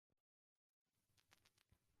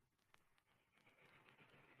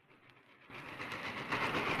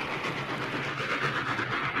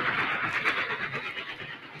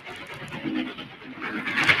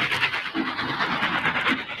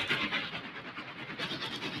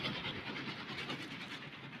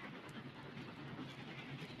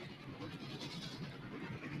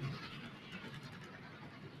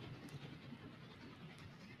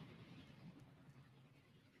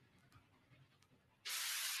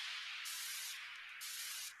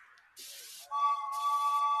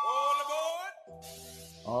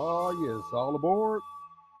Oh, yes, all aboard.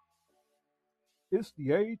 It's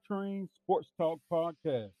the A Train Sports Talk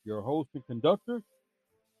Podcast. Your host and conductor,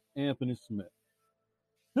 Anthony Smith.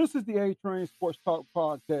 This is the A Train Sports Talk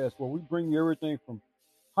Podcast where we bring you everything from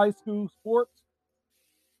high school sports,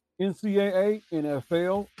 NCAA,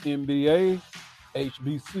 NFL, NBA,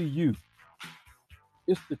 HBCU.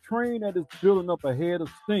 It's the train that is building up ahead of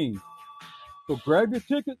steam. So grab your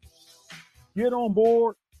tickets, get on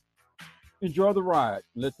board, enjoy the ride,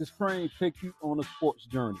 and let this train take you on a sports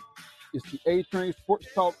journey. It's the A Train Sports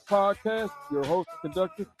Talk Podcast. Your host and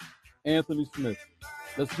conductor, Anthony Smith.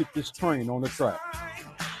 Let's get this train on the track.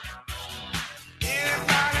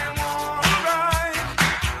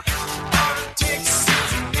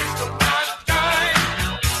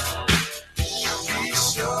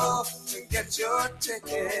 Your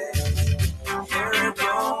ticket, here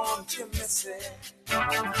don't you miss it.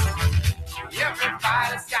 Everybody's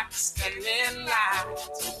got to stand in line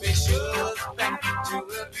to be sure that you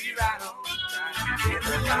will be right on time.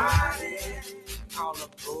 Everybody all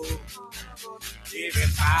aboard.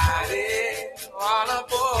 Everybody all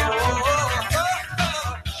aboard.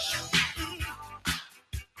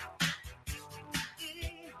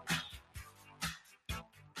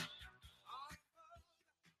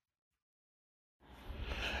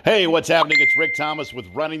 Hey, what's happening? It's Rick Thomas with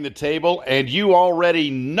Running the Table, and you already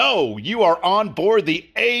know you are on board the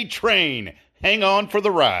A Train. Hang on for the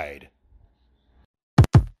ride.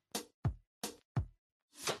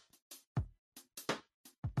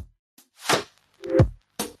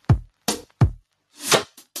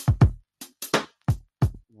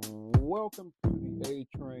 Welcome to the A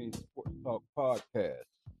Train Sports Talk Podcast.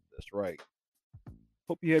 That's right.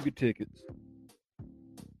 Hope you have your tickets.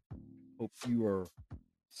 Hope you are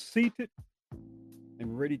seated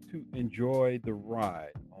and ready to enjoy the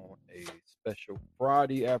ride on a special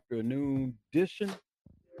Friday afternoon edition,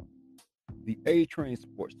 the A Train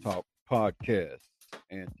Sports Talk Podcast.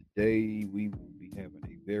 And today we will be having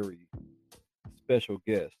a very special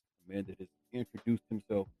guest, a man that has introduced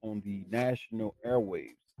himself on the national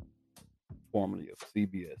airwaves, formerly of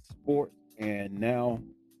CBS Sports, and now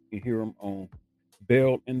you can hear him on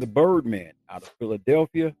Bell and the Birdman out of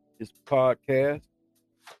Philadelphia. His podcast.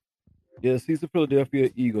 Yes, he's a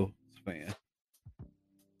Philadelphia Eagles fan.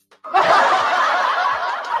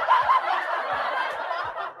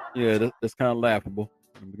 Yeah, that's kind of laughable.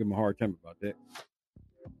 I'm gonna give him a hard time about that.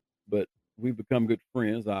 But we've become good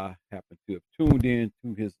friends. I happen to have tuned in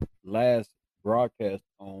to his last broadcast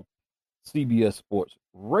on CBS Sports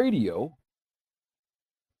Radio.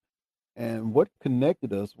 And what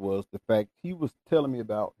connected us was the fact he was telling me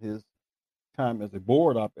about his time as a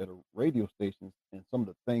board op at a radio station and some of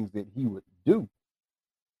the things that he would do.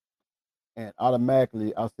 And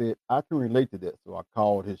automatically I said, I can relate to that. So I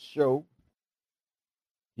called his show.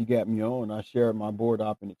 He got me on. I shared my board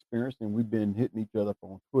oping experience, and we've been hitting each other up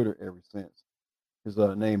on Twitter ever since. His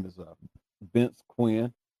name is Vince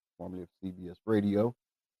Quinn, formerly of CBS Radio.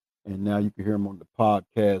 And now you can hear him on the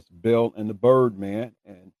podcast Bell and the Birdman.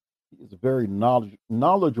 And he is a very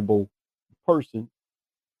knowledgeable person,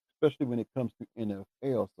 especially when it comes to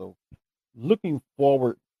NFL. So looking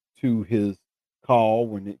forward to his call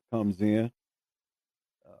when it comes in.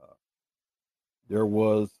 There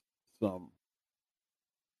was some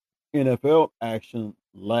NFL action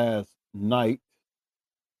last night,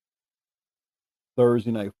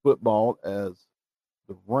 Thursday night football, as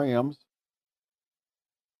the Rams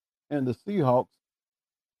and the Seahawks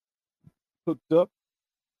hooked up.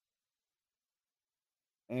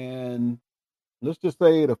 And let's just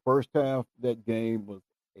say the first half of that game was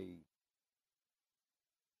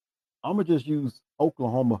I'm going to just use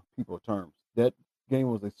Oklahoma people terms. That game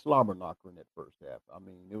was a slobber knocker in that first half. I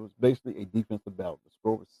mean, it was basically a defensive battle. The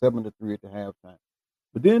score was 7-3 at the halftime.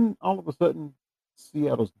 But then all of a sudden,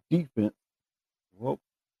 Seattle's defense, well,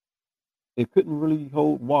 they couldn't really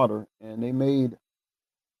hold water, and they made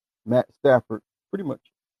Matt Stafford pretty much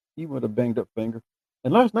even with a banged up finger.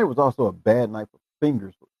 And last night was also a bad night for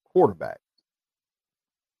fingers for quarterbacks.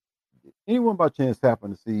 Did anyone by chance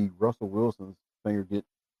happen to see Russell Wilson's finger get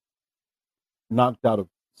knocked out of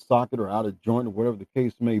socket or out of joint or whatever the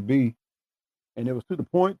case may be? And it was to the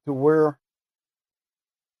point to where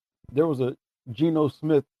there was a Geno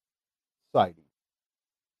Smith sighting.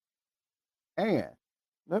 And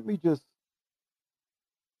let me just,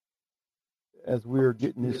 as we're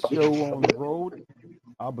getting this show on the road,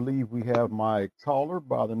 I believe we have my caller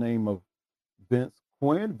by the name of Vince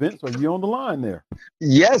Quinn. Vince, are you on the line there?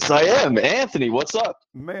 Yes, I am. Anthony, what's up?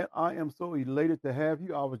 Man, I am so elated to have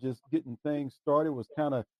you. I was just getting things started, was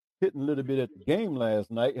kind of hitting a little bit at the game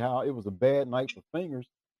last night, how it was a bad night for fingers.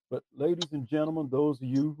 But ladies and gentlemen, those of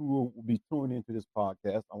you who will be tuning into this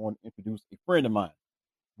podcast, I want to introduce a friend of mine.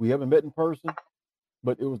 We haven't met in person,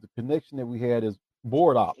 but it was the connection that we had as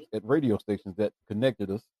board ops at radio stations that connected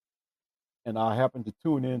us. And I happened to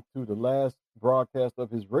tune in to the last broadcast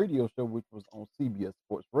of his radio show, which was on CBS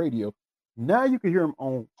Sports Radio. Now you can hear him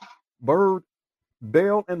on Bird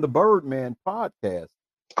Bell and the Birdman podcast.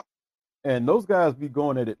 And those guys be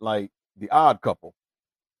going at it like the odd couple.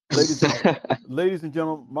 Ladies and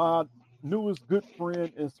gentlemen, my newest good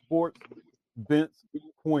friend in sports, Vince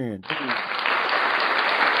Quinn. Thank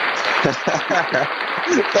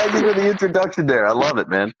you for the introduction there. I love it,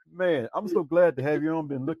 man. Man, I'm so glad to have you on.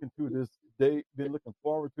 Been looking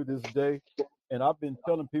forward to this day. And I've been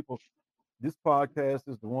telling people this podcast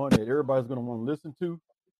is the one that everybody's going to want to listen to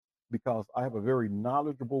because I have a very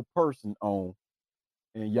knowledgeable person on.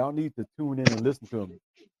 And y'all need to tune in and listen to him.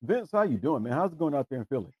 Vince, how you doing, man? How's it going out there in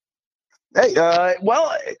Philly? Hey,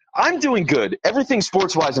 well, I'm doing good. Everything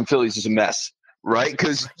sports-wise in Phillies is a mess, right?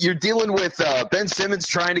 Because you're dealing with Ben Simmons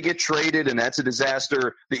trying to get traded, and that's a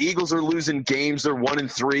disaster. The Eagles are losing games. They're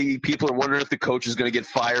 1-3. People are wondering if the coach is going to get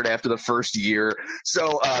fired after the first year.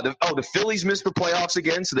 So, the Phillies missed the playoffs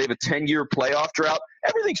again, so they have a 10-year playoff drought.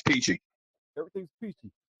 Everything's peachy. Everything's peachy.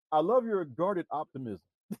 I love your guarded optimism.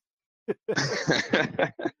 You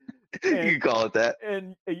can call it that.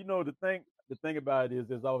 And you know the thing about it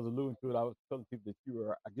is, as I was alluding to it, I was telling people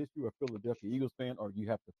that I guess you are a Philadelphia Eagles fan, or you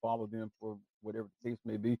have to follow them for whatever the case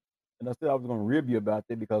may be. And I said I was going to rib you about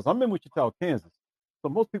that because I'm in Wichita, Kansas. So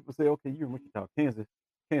most people say, okay, you're in Wichita, Kansas,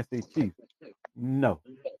 Kansas City Chiefs. No,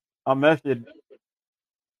 I'm actually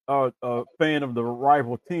a fan of the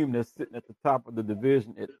rival team that's sitting at the top of the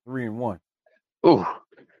division at 3-1. Ooh.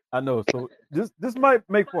 I know. So this might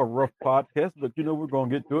make for a rough podcast, but we're going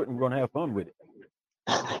to get to it and we're going to have fun with it.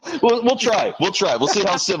 We'll try. We'll see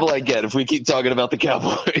how civil I get if we keep talking about the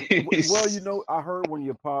Cowboys. Well, I heard one of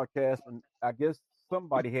your podcasts, and I guess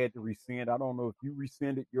somebody had to rescind. I don't know if you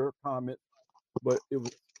rescinded your comment, but it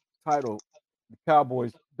was titled "The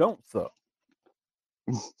Cowboys Don't Suck."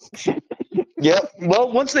 Yeah.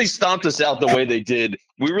 Well, once they stomped us out the way they did,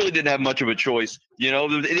 we really didn't have much of a choice.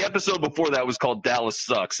 The episode before that was called Dallas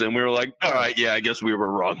Sucks, and we were like, all right, yeah, I guess we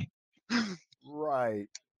were wrong. Right.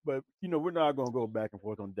 But, we're not going to go back and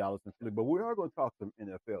forth on Dallas and Philly, but we are going to talk some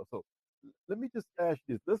NFL. So let me just ask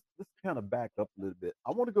you this. Let's kind of back up a little bit.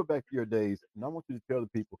 I want to go back to your days, and I want you to tell the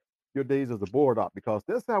people your days as a board op, because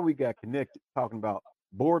that's how we got connected, talking about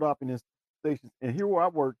board op in this station. And here where I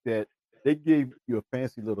worked at, they gave you a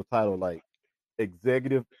fancy little title like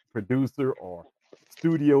executive producer or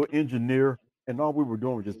studio engineer, and all we were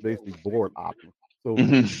doing was just basically board opting. So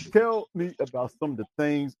tell me about some of the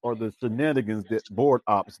things or the shenanigans that board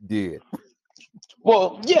ops did.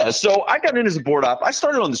 Well, yeah. So I got in as a board op. I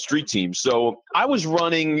started on the street team. So I was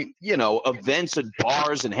running, events at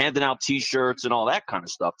bars and handing out T-shirts and all that kind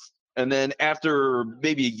of stuff. And then after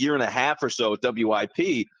maybe a year and a half or so at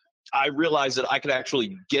WIP, I realized that I could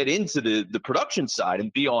actually get into the production side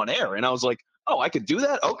and be on air. And I was like, oh, I could do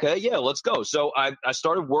that? Okay, yeah, let's go. So I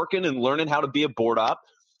started working and learning how to be a board op.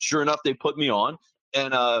 Sure enough, they put me on.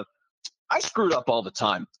 And I screwed up all the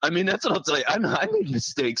time. I mean, that's what I'll tell you. I made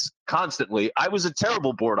mistakes constantly. I was a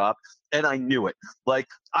terrible board op, and I knew it. Like,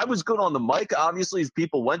 I was good on the mic, obviously, as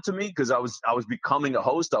people went to me because I was becoming a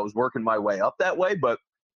host. I was working my way up that way. But,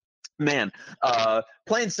 man,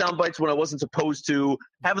 playing sound bites when I wasn't supposed to,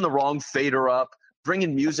 having the wrong fader up,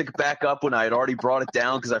 bringing music back up when I had already brought it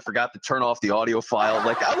down because I forgot to turn off the audio file.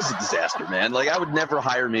 Like, I was a disaster, man. Like, I would never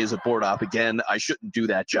hire me as a board op again. I shouldn't do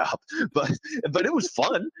that job. But it was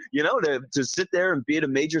fun, to sit there and be at a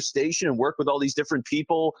major station and work with all these different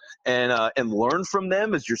people and learn from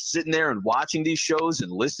them as you're sitting there and watching these shows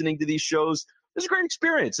and listening to these shows. It's a great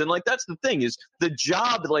experience. And like, that's the thing is the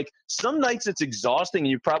job, like some nights it's exhausting,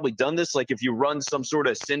 and you've probably done this. Like if you run some sort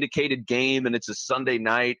of syndicated game and it's a Sunday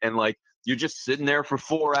night and like, you're just sitting there for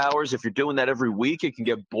 4 hours. If you're doing that every week, it can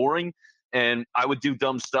get boring. And I would do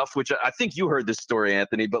dumb stuff, which I think you heard this story,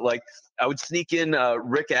 Anthony, but like I would sneak in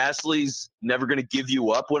Rick Astley's Never Gonna Give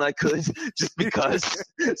You Up when I could, just because.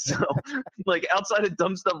 So like outside of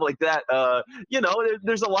dumb stuff like that,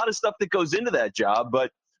 there's a lot of stuff that goes into that job.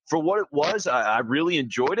 But for what it was, I really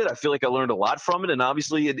enjoyed it. I feel like I learned a lot from it. And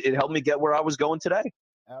obviously it helped me get where I was going today.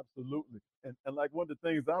 Absolutely. And like one of the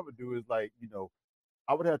things I would do is like,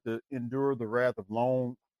 I would have to endure the wrath of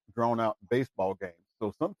long, drawn-out baseball games.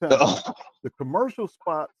 So sometimes the commercial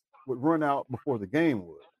spots would run out before the game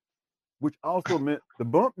would, which also meant the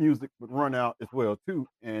bump music would run out as well too.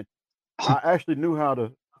 And I actually knew how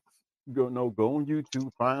to go on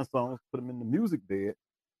YouTube, find songs, put them in the music bed,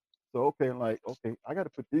 So okay, like okay, I got to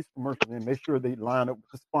put these commercials in, make sure they line up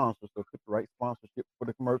with the sponsor, so put the right sponsorship for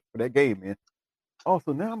the commercial for that game in.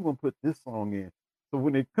 Also, now I'm gonna put this song in. So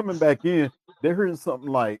when they're coming back in, they're hearing something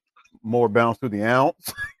like "More Bounce to the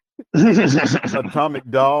Ounce," Atomic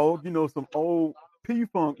Dog, some old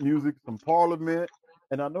P-Funk music, some Parliament,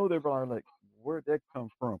 and I know they're probably like, "Where'd that come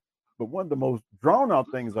from?" But one of the most drawn out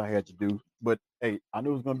things I had to do, but hey, I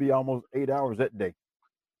knew it was gonna be almost 8 hours that day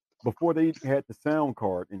before they had the sound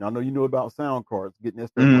card, and I know you know about sound cards, getting that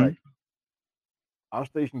stuff Mhm. right. Our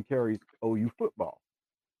station carries OU football.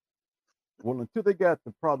 Well, until they got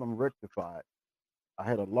the problem rectified, I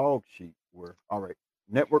had a log sheet where, all right,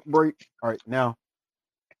 network break. All right, now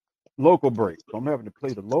local break. So I'm having to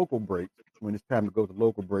play the local breaks when it's time to go to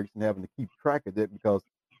local breaks and having to keep track of that because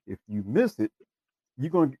if you miss it, you're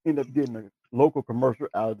going to end up getting a local commercial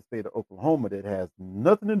out of the state of Oklahoma that has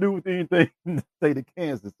nothing to do with anything in the state of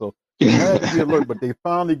Kansas. So I had to be alert, but they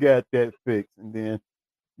finally got that fixed. And then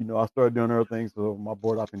I started doing other things, so my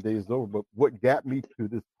board hopping days is over. But what got me to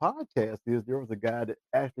this podcast is there was a guy that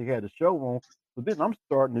actually had a show on. So then I'm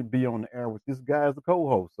starting to be on the air with this guy as a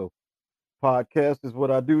co-host. So podcast is what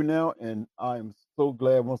I do now, and I am so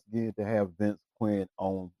glad once again to have Vince Quinn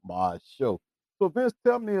on my show. So Vince,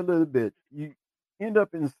 tell me a little bit. You end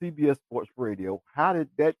up in CBS Sports Radio. How did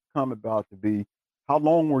that come about to be? How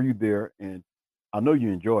long were you there? And I know you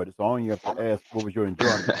enjoyed it, so I only have to ask, what was your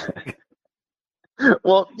enjoyment like?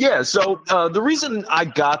 Well, yeah. So the reason I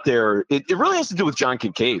got there, it really has to do with John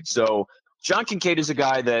Kincaid. So John Kincaid is a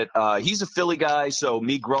guy that he's a Philly guy. So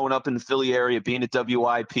me growing up in the Philly area, being at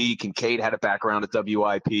WIP, Kincaid had a background at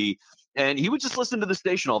WIP, and he would just listen to the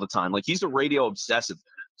station all the time. Like he's a radio obsessive.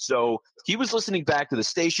 So he was listening back to the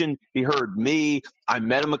station. He heard me. I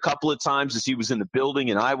met him a couple of times as he was in the building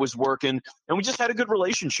and I was working, and we just had a good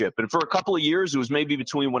relationship. And for a couple of years, it was maybe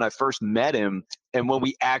between when I first met him and when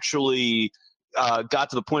we actually got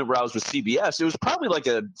to the point where I was with CBS. It was probably like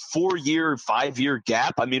a 4-year, 5-year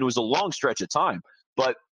gap. I mean, it was a long stretch of time,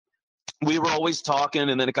 but we were always talking.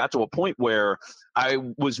 And then it got to a point where I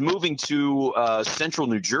was moving to central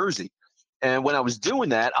New Jersey. And when I was doing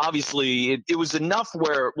that, obviously, it was enough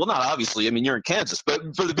where, well, not obviously, I mean, you're in Kansas,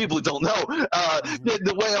 but for the people who don't know,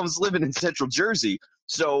 the way I was living in central Jersey.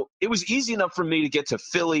 So it was easy enough for me to get to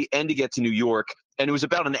Philly and to get to New York. And it was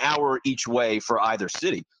about an hour each way for either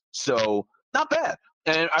city. So not bad.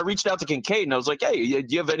 And I reached out to Kincaid and I was like, hey, do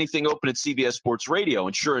you have anything open at CBS Sports Radio?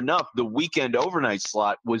 And sure enough, the weekend overnight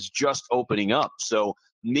slot was just opening up. So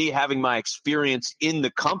me having my experience in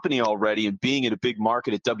the company already and being in a big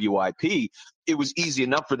market at WIP, it was easy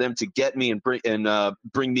enough for them to get me and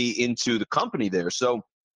bring me into the company there. So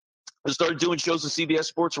I started doing shows at CBS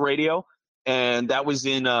Sports Radio, and that was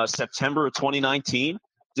in September of 2019.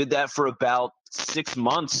 Did that for about 6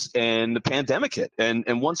 months, and the pandemic hit.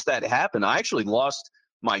 And once that happened, I actually lost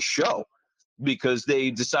my show because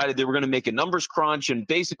they decided they were going to make a numbers crunch, and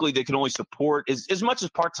basically they could only support as much as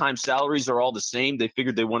part-time salaries are all the same. They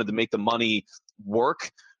figured they wanted to make the money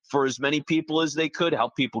work for as many people as they could,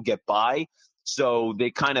 help people get by. So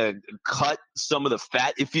they kind of cut some of the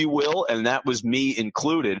fat, if you will, and that was me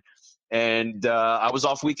included. And I was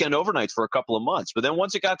off weekend overnights for a couple of months. But then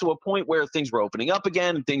once it got to a point where things were opening up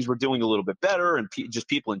again and things were doing a little bit better and just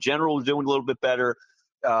people in general were doing a little bit better,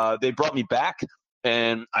 they brought me back.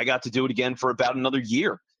 And I got to do it again for about another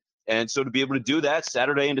year. And so to be able to do that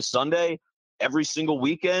Saturday into Sunday, every single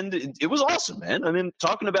weekend, it was awesome, man. I mean,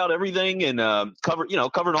 talking about everything and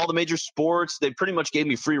covering all the major sports. They pretty much gave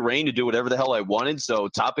me free reign to do whatever the hell I wanted. So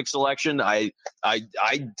topic selection, I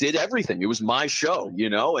did everything. It was my show,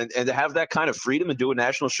 and to have that kind of freedom and do a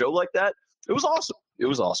national show like that, it was awesome. It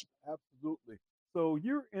was awesome. Absolutely. So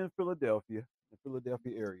you're in Philadelphia, the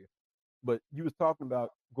Philadelphia area, but you was talking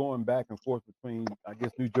about going back and forth between, I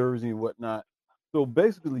guess, New Jersey and whatnot. So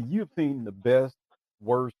basically, you've seen the best,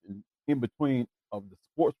 worst, and in between of the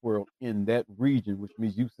sports world in that region, which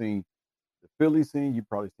means you've seen the Philly scene, you've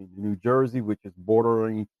probably seen the New Jersey, which is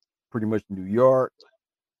bordering pretty much New York.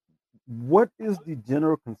 What is the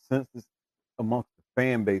general consensus amongst the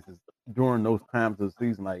fan bases during those times of the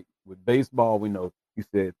season? Like with baseball, we know you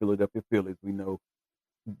said Philadelphia Phillies. We know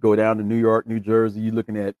go down to New York, New Jersey, you're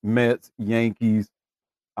looking at Mets, Yankees.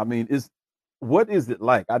 I mean, what is it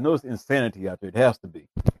like? I know it's insanity out there. It has to be.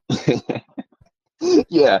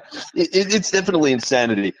 Yeah, it's definitely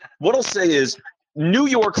insanity. What I'll say is New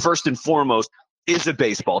York, first and foremost, is a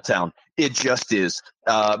baseball town. It just is.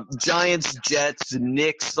 Giants, Jets,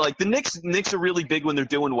 Knicks. Like the Knicks are really big when they're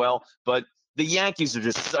doing well, but the Yankees are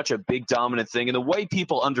just such a big dominant thing. And the way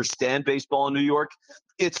people understand baseball in New York,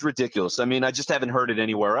 it's ridiculous. I mean, I just haven't heard it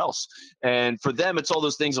anywhere else. And for them, it's all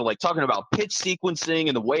those things of like talking about pitch sequencing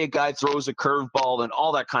and the way a guy throws a curveball and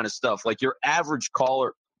all that kind of stuff. Like your average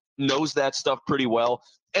caller knows that stuff pretty well.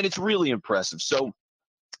 And it's really impressive. So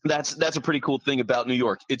that's a pretty cool thing about New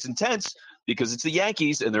York. It's intense because it's the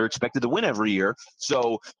Yankees and they're expected to win every year.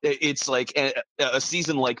 So it's like a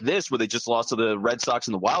season like this where they just lost to the Red Sox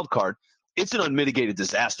in the wild card. It's an unmitigated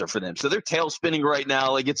disaster for them. So they're tail spinning right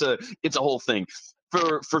now. Like it's a whole thing.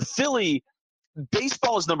 For Philly,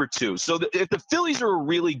 baseball is number 2. So if the Phillies are a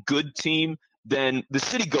really good team, then the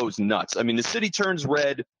city goes nuts. I mean, the city turns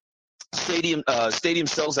red. Stadium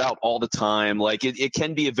sells out all the time. Like it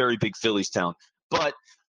can be a very big Phillies town. But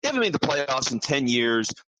they haven't made the playoffs in 10 years.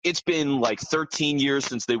 It's been like 13 years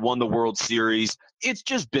since they won the World Series. It's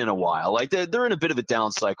just been a while. Like they're in a bit of a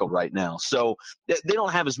down cycle right now. So they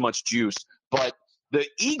don't have as much juice. But the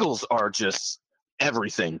Eagles are just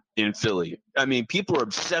everything in Philly. I mean, people are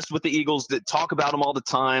obsessed with the Eagles, that talk about them all the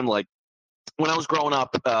time. Like when I was growing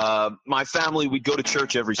up, my family, we'd go to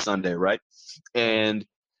church every Sunday, right? And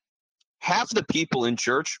half the people in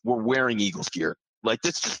church were wearing Eagles gear. Like,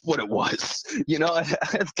 that's just what it was. You know, I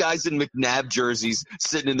have guys in McNabb jerseys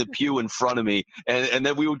sitting in the pew in front of me. And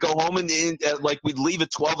then we would go home and like, we'd leave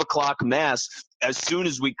at 12 o'clock mass as soon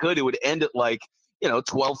as we could. It would end at like,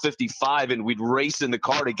 12:55, and we'd race in the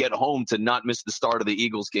car to get home to not miss the start of the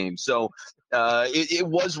Eagles game. So it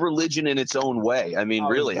was religion in its own way. I mean,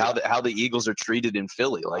 really, how the Eagles are treated in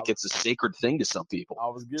Philly. Like, it's a sacred thing to some people.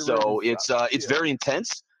 So it's very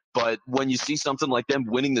intense. But when you see something like them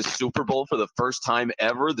winning the Super Bowl for the first time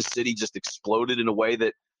ever, the city just exploded in a way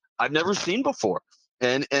that I've never seen before.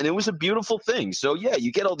 And it was a beautiful thing. So, yeah,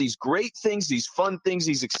 you get all these great things, these fun things,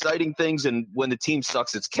 these exciting things. And when the team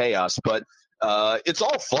sucks, it's chaos. But it's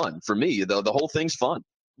all fun for me. The whole thing's fun.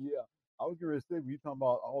 Yeah. I was going to say, when you're talking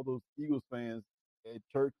about all those Eagles fans at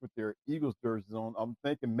church with their Eagles jerseys on, I'm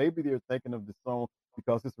thinking maybe they're thinking of the song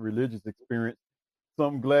because it's a religious experience.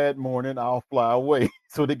 Some glad morning, I'll fly away.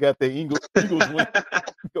 So they got their Eagles win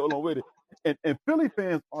go along with it. And Philly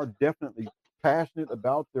fans are definitely passionate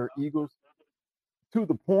about their Eagles to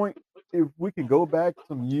the point, if we can go back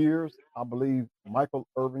some years, I believe Michael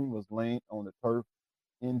Irvin was laying on the turf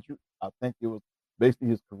injured. I think it was basically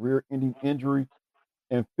his career-ending injury.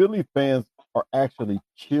 And Philly fans are actually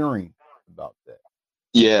cheering about that.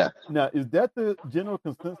 Yeah. Now, is that the general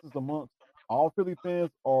consensus amongst all Philly fans,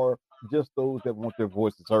 or just those that want their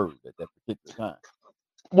voices heard at that particular time?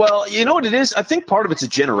 Well, you know what it is? I think part of it's a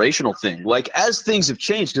generational thing. Like, as things have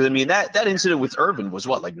changed, because I mean, that incident with Irvin was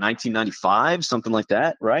what, like 1995, something like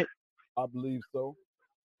that, right? I believe so.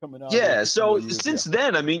 Coming out. Yeah. So since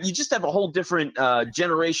then, I mean, you just have a whole different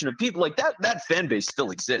generation of people. Like that fan base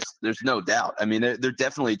still exists. There's no doubt. I mean, they're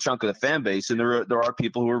definitely a chunk of the fan base, and there are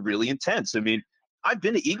people who are really intense. I mean, I've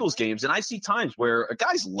been to Eagles games, and I see times where a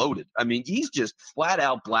guy's loaded. I mean, he's just flat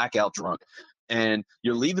out blackout drunk. And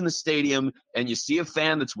you're leaving the stadium, and you see a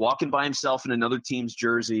fan that's walking by himself in another team's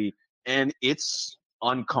jersey, and it's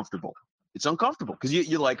uncomfortable. It's uncomfortable because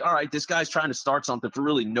you're like, all right, this guy's trying to start something for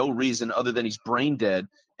really no reason other than he's brain dead,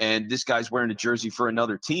 and this guy's wearing a jersey for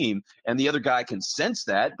another team, and the other guy can sense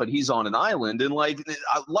that, but he's on an island. And, like,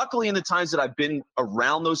 luckily in the times that I've been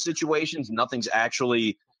around those situations, nothing's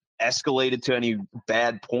actually escalated to any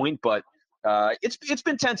bad point, but it's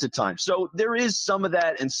been tense at times. So there is some of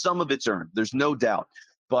that, and some of it's earned. There's no doubt.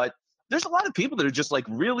 But there's a lot of people that are just like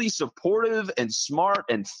really supportive and smart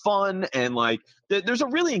and fun, and like there's a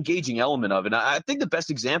really engaging element of it. And I think the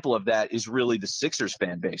best example of that is really the Sixers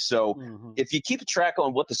fan base. So if you keep a track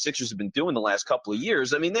on what the Sixers have been doing the last couple of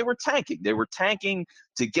years, I mean, they were tanking. They were tanking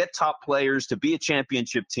to get top players, to be a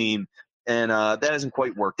championship team. And that hasn't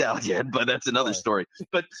quite worked out yet, but that's another story.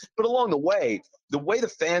 But along the way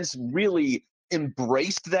the fans really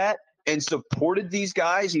embraced that and supported these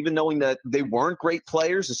guys, even knowing that they weren't great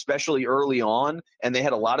players, especially early on, and they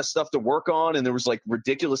had a lot of stuff to work on, and there was like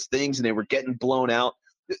ridiculous things, and they were getting blown out.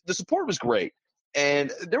 The support was great.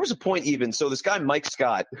 And there was a point even, so this guy Mike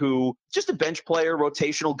Scott, who just a bench player,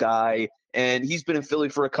 rotational guy, and he's been in Philly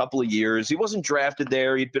for a couple of years. He wasn't drafted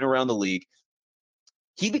there. He'd been around the league.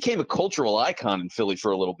 He became a cultural icon in Philly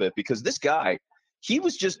for a little bit because this guy, he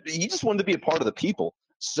just wanted to be a part of the people.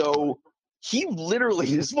 So he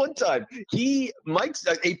literally, this one time, Mike's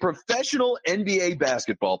a professional NBA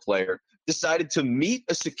basketball player, decided to meet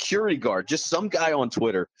a security guard, just some guy on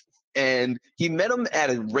Twitter. And he met him at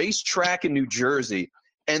a racetrack in New Jersey.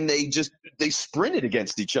 and they sprinted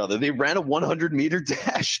against each other. They ran a 100-meter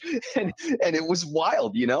dash, and it was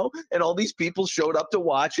wild, and all these people showed up to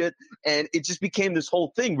watch it, and it just became this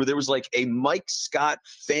whole thing where there was like a Mike Scott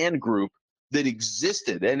fan group that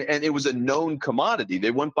existed, and it was a known commodity.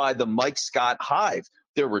 They went by the Mike Scott Hive.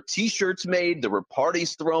 There were T-shirts made, there were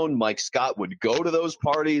parties thrown. Mike Scott would go to those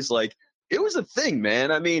parties. Like, it was a thing,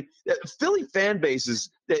 man. I mean, Philly fan bases,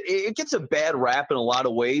 it gets a bad rap in a lot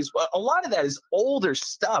of ways, but a lot of that is older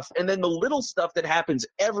stuff, and then the little stuff that happens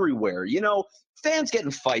everywhere. Fans get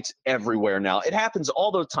in fights everywhere now. It happens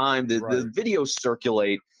all the time. The videos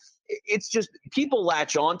circulate. It's just people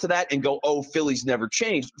latch on to that and go, oh, Philly's never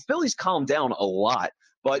changed. Philly's calmed down a lot,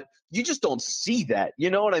 but you just don't see that. You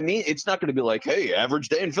know what I mean? It's not going to be like, hey, average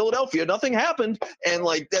day in Philadelphia, nothing happened. And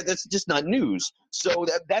like that's just not news. So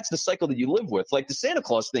that's the cycle that you live with. Like the Santa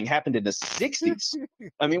Claus thing happened in the 60s.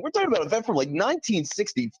 I mean, we're talking about an event from like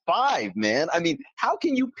 1965, man. I mean, how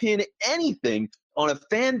can you pin anything on a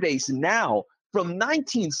fan base now from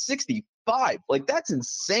 1965? Like, that's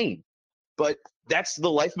insane. But that's the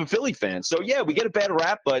life of a Philly fan. So yeah, we get a bad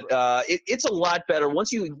rap, but it's a lot better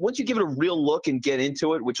once you give it a real look and get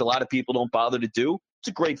into it, which a lot of people don't bother to do. It's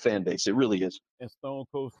a great fan base. It really is. And Stone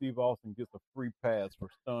Cold Steve Austin gets a free pass for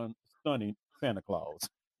stunning Santa Claus.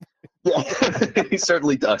 Yeah, he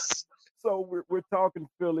certainly does. So we're talking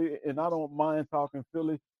Philly, and I don't mind talking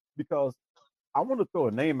Philly because I want to throw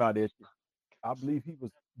a name out at you. I believe he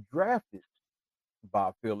was drafted by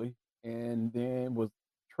Philly and then was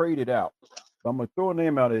traded out. So I'm going to throw a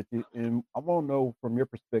name out at you, and I want to know from your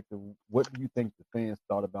perspective, what do you think the fans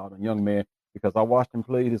thought about a young man? Because I watched him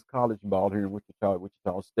play his college ball here in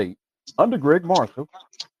Wichita State, under Greg Marshall,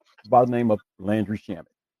 by the name of Landry Shamet.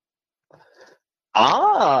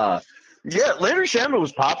 Yeah, Landry Shamet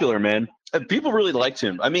was popular, man. People really liked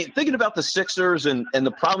him. I mean, thinking about the Sixers and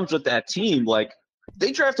the problems with that team, like,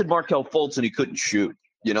 they drafted Markelle Fultz and he couldn't shoot.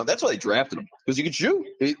 That's why they drafted him, because he could shoot.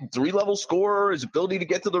 3-level scorer, his ability to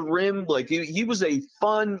get to the rim. Like, he was a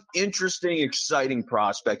fun, interesting, exciting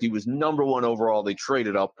prospect. He was number 1 overall. They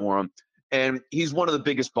traded up for him. And he's one of the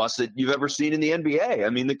biggest busts that you've ever seen in the NBA.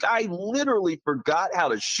 I mean, the guy literally forgot how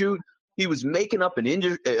to shoot. He was making up an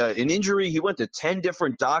injury. He went to 10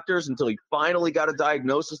 different doctors until he finally got a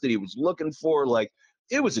diagnosis that he was looking for. Like,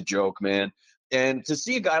 it was a joke, man. And to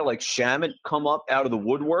see a guy like Shamet come up out of the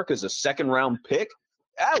woodwork as a second-round pick,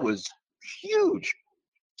 that was huge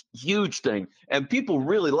thing. And people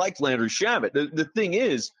really liked Landry Shamet. The thing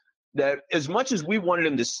is that as much as we wanted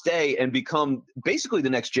him to stay and become basically the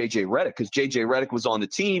next J.J. Redick, because J.J. Redick was on the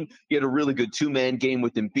team, he had a really good 2-man game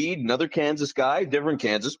with Embiid, another Kansas guy, different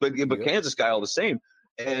Kansas, but Kansas guy all the same.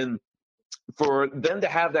 And for them to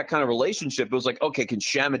have that kind of relationship, it was like, okay, can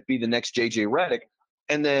Shamet be the next J.J. Redick?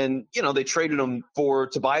 And then, they traded him for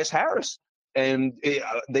Tobias Harris. And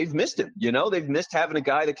they've missed him. They've missed having a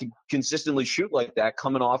guy that can consistently shoot like that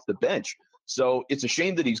coming off the bench. So it's a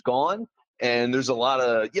shame that he's gone. And there's a lot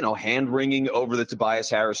of, hand-wringing over the Tobias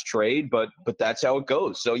Harris trade, but that's how it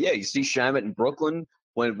goes. So, yeah, you see Shamet in Brooklyn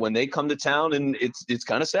when they come to town, and it's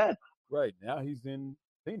kind of sad. Right. Now he's in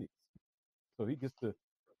Phoenix. So he gets to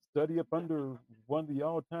study up under one of the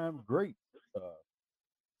all-time greats,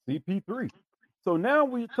 CP3. So now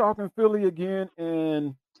we're talking Philly again,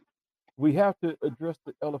 and we have to address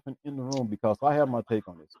the elephant in the room because I have my take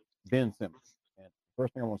on this. Ben Simmons. And the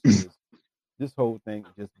first thing I want to say is this whole thing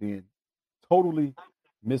is just being totally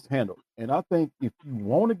mishandled. And I think if you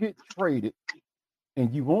want to get traded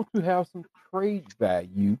and you want to have some trade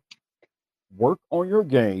value, work on your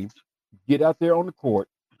game, get out there on the court,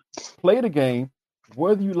 play the game,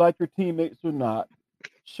 whether you like your teammates or not,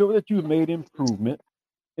 show that you've made improvement,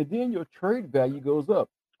 and then your trade value goes up.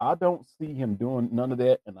 I don't see him doing none of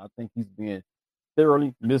that, and I think he's being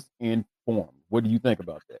thoroughly misinformed. What do you think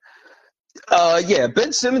about that? Yeah,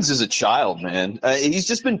 Ben Simmons is a child, man. He's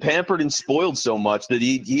just been pampered and spoiled so much that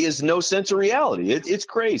he has no sense of reality. It's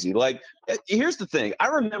crazy. Like, here's the thing. I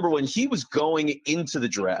remember when he was going into the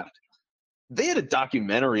draft, they had a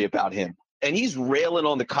documentary about him, and he's railing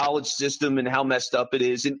on the college system and how messed up it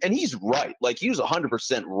is. And he's right. Like, he was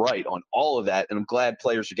 100% right on all of that, and I'm glad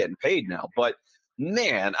players are getting paid now. But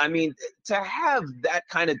man, I mean, to have that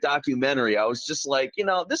kind of documentary, I was just like,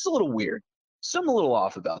 this is a little weird. Something a little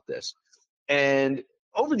off about this. And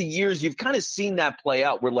over the years, you've kind of seen that play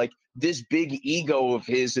out where, like, this big ego of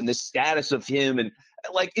his and the status of him. And,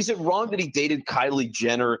 like, is it wrong that he dated Kylie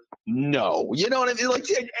Jenner? No. You know what I mean? Like,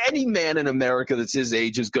 any man in America that's his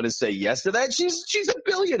age is going to say yes to that. She's a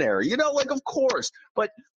billionaire, like, of course.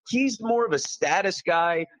 But he's more of a status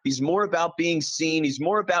guy. He's more about being seen. He's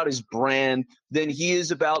more about his brand than he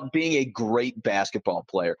is about being a great basketball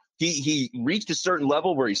player. He reached a certain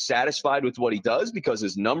level where he's satisfied with what he does because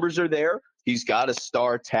his numbers are there. He's got a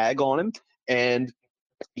star tag on him, and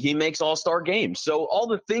he makes all-star games. So all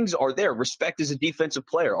the things are there. Respect as a defensive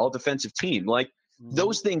player, all defensive team. Like,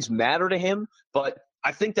 those things matter to him, but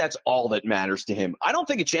I think that's all that matters to him. I don't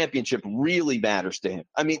think a championship really matters to him.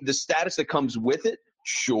 I mean, the status that comes with it,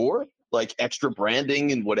 sure, like extra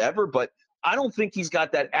branding and whatever, but I don't think he's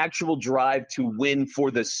got that actual drive to win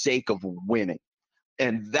for the sake of winning.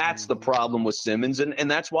 And that's the problem with Simmons. And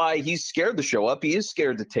that's why he's scared to show up. He is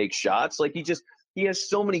scared to take shots. Like, he has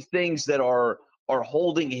so many things that are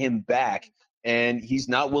holding him back, and he's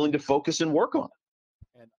not willing to focus and work on it.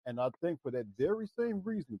 And I think for that very same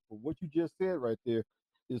reason, for what you just said right there,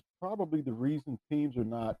 is probably the reason teams are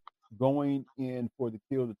not going in for the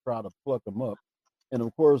kill to try to pluck him up. And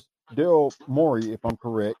of course, Daryl Morey, if I'm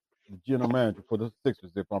correct, the general manager for the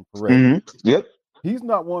Sixers, if I'm correct, Yep, he's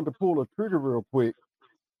not one to pull a trigger real quick.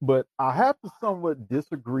 But I have to somewhat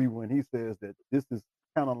disagree when he says that this is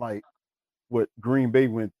kind of like what Green Bay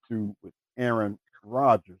went through with Aaron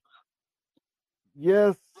Rodgers.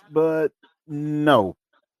 Yes, but no.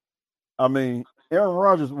 I mean, Aaron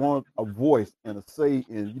Rodgers wants a voice and a say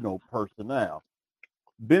in, personnel.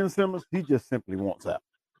 Ben Simmons, he just simply wants out.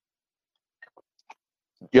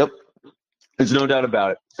 Yep. There's no doubt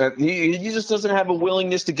about it. He just doesn't have a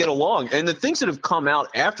willingness to get along. And the things that have come out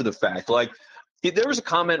after the fact, like, there was a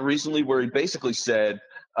comment recently where he basically said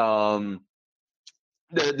the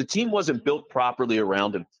team wasn't built properly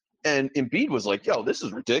around him. And Embiid was like, yo, this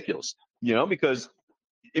is ridiculous, because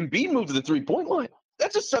Embiid moved to the three-point line.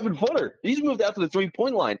 That's a 7-footer. He's moved out to the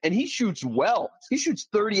three-point line, and he shoots well. He shoots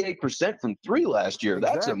 38% from three last year.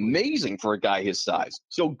 That's amazing for a guy his size.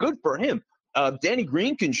 So good for him. Danny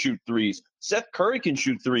Green can shoot threes. Seth Curry can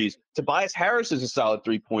shoot threes. Tobias Harris is a solid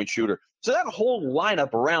three-point shooter. So that whole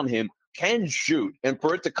lineup around him can shoot. And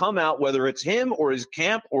for it to come out, whether it's him or his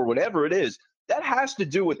camp or whatever it is, that has to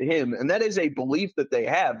do with him. And that is a belief that they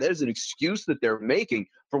have. That is an excuse that they're making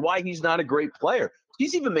for why he's not a great player.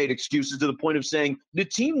 He's even made excuses to the point of saying the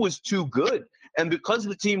team was too good. And because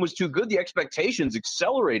the team was too good, the expectations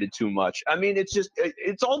accelerated too much. I mean,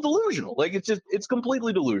 it's all delusional. Like, it's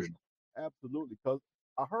completely delusional. Absolutely. Because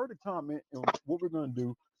I heard a comment, and what we're going to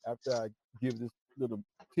do after I give this little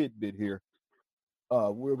tidbit here,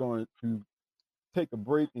 we're going to take a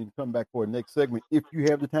break and come back for the next segment if you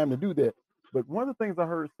have the time to do that. But one of the things I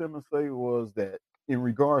heard Simmons say was that in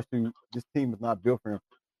regards to this team is not built for him,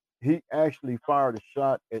 he actually fired a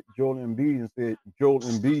shot at Joel Embiid and said Joel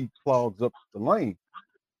Embiid clogs up the lane,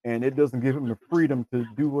 and it doesn't give him the freedom to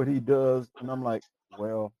do what he does. And I'm like,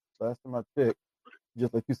 well, last time I checked,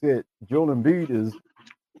 just like you said, Joel Embiid is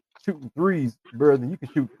shooting threes better than you can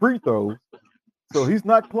shoot free throws. So he's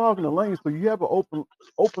not clogging the lane. So you have an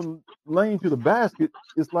open lane to the basket.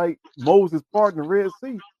 It's like Moses parting the Red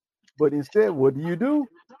Sea. But instead, what do?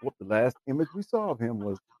 What the last image we saw of him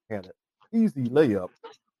was had an easy layup,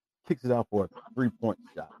 kicks it out for a 3-point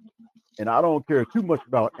shot. And I don't care too much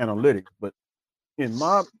about analytics, but in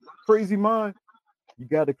my crazy mind, you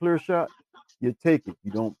got a clear shot, you take it.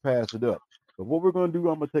 You don't pass it up. So what we're going to do,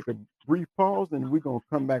 I'm going to take a brief pause, and we're going to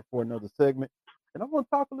come back for another segment. And I'm going to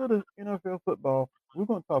talk a little NFL football. We're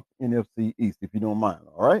going to talk NFC East, if you don't mind.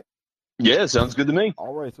 All right? Yeah, sounds good to me.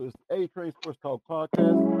 All right. So it's the A-Train Sports Talk Podcast.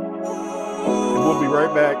 And we'll be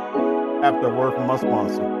right back after a word from my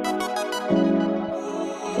sponsor.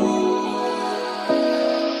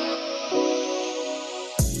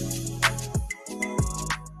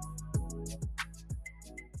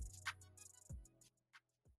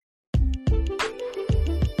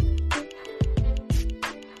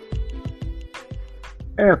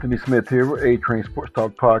 Anthony Smith here with A-Train Sports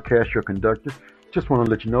Talk Podcast, your conductor. Just want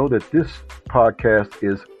to let you know that this podcast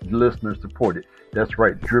is listener supported. That's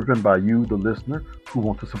right, driven by you, the listener, who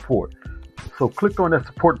want to support. So click on that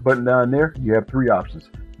support button down there. You have three options: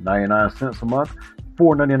 99 cents a month,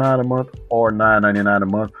 $4.99 a month, or $9.99 a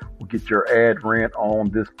month will get your ad rent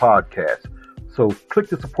on this podcast. So click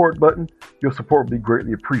the support button. Your support will be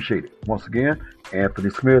greatly appreciated. Once again, Anthony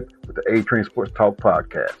Smith with the A-Train Sports Talk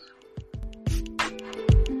Podcast.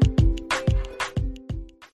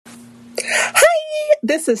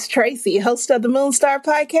 This is Tracy, host of the Moonstar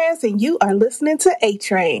Podcast, and you are listening to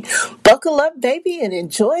A-Train. Buckle up, baby, and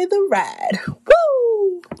enjoy the ride.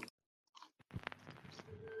 Woo!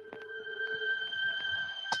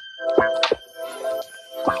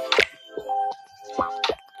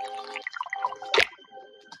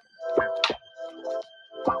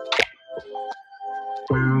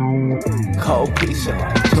 Cold pizza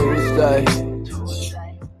like Tuesday.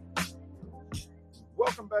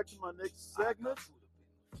 Welcome back to my next segment.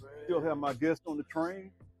 Still have my guest on the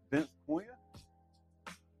train, Vince Quinn,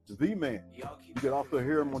 the V-Man. You can also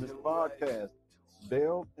hear him on this podcast,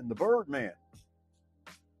 Bell and the Birdman.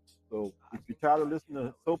 So if you're tired of listening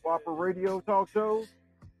to soap opera radio talk shows,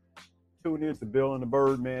 tune in to Bell and the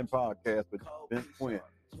Birdman podcast with Vince Quinn.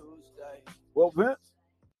 Well, Vince,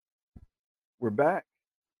 we're back.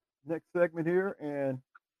 Next segment here, and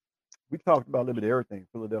we talked about a little bit of everything.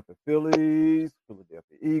 Philadelphia Phillies,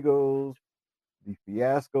 Philadelphia Eagles, the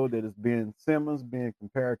fiasco that is Ben Simmons being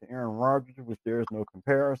compared to Aaron Rodgers, which there is no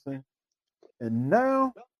comparison. And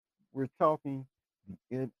now we're talking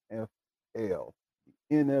the NFL,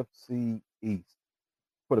 the NFC East.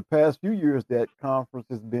 For the past few years, that conference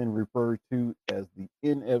has been referred to as the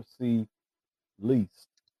NFC least.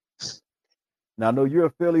 Now, I know you're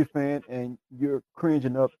a Philly fan and you're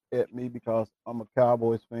cringing up at me because I'm a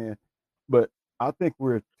Cowboys fan, but I think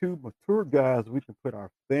we're two mature guys. We can put our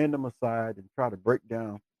fandom aside and try to break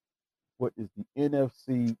down what is the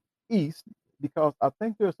NFC East, because I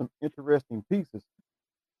think there's some interesting pieces.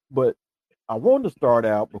 But I want to start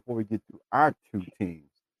out before we get to our two teams.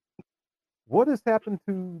 What has happened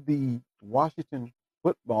to the Washington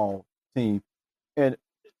football team? And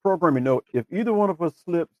programming note, if either one of us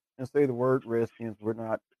slips and say the word Redskins, we're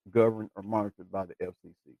not governed or monitored by the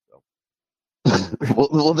FCC. So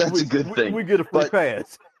well, that's a good thing. We get a free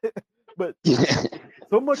pass. But yeah.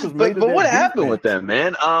 So much was made of that. But what happened defense. with them,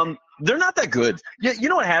 man? They're not that good. You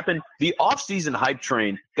know what happened? The offseason hype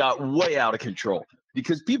train got way out of control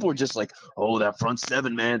because people were just like, oh, that front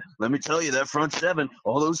seven, man. Let me tell you, that front seven,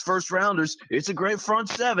 all those first rounders, it's a great front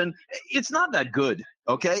seven. It's not that good,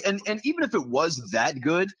 okay? And even if it was that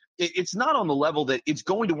good, it's not on the level that it's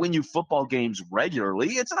going to win you football games regularly.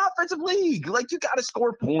 It's an offensive league. Like, you got to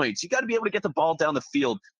score points. You got to be able to get the ball down the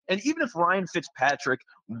field. And even if Ryan Fitzpatrick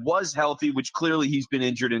was healthy, which clearly he's been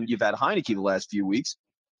injured and you've had Heineke the last few weeks,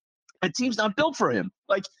 a team's not built for him.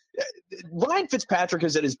 Like, Ryan Fitzpatrick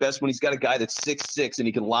is at his best when he's got a guy that's 6'6" and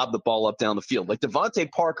he can lob the ball up down the field. Like,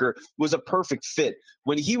 Devontae Parker was a perfect fit.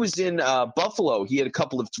 When he was in Buffalo, he had a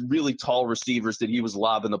couple of really tall receivers that he was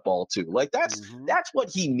lobbing the ball to. Like, that's what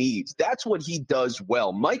he needs. That's what he does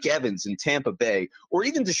well. Mike Evans in Tampa Bay, or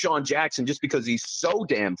even Deshaun Jackson, just because he's so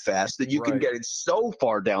damn fast that you can get it so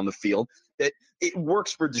far down the field that it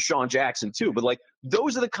works for Deshaun Jackson too. But, like,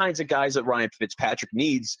 those are the kinds of guys that Ryan Fitzpatrick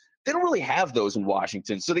needs. They don't really have those in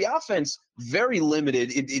Washington. So the offense, very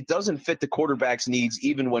limited. It doesn't fit the quarterback's needs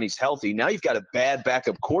even when he's healthy. Now you've got a bad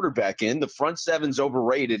backup quarterback in. The front seven's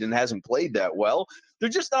overrated and hasn't played that well. They're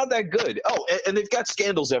just not that good. Oh, and they've got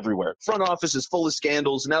scandals everywhere. Front office is full of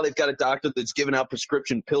scandals. Now they've got a doctor that's giving out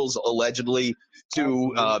prescription pills allegedly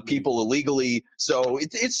to people illegally. So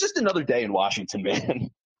it's just another day in Washington,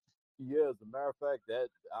 man. Yeah, as a matter of fact, that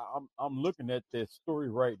I'm looking at that story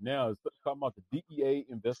right now. It's talking about the DEA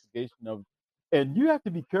investigation of, and you have to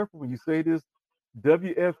be careful when you say this,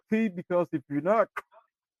 WFT, because if you're not,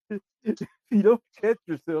 if you don't catch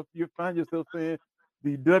yourself, you find yourself saying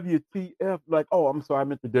the WTF, like, oh, I'm sorry, I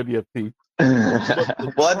meant the WFT.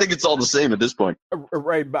 Well, I think it's all the same at this point.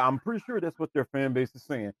 Right, but I'm pretty sure that's what their fan base is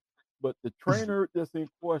saying. But the trainer that's in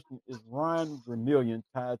question is Ryan Vermillion,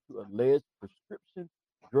 tied to alleged prescription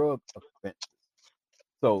drug offenses.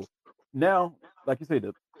 So now, like you say,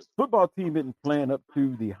 the football team isn't playing up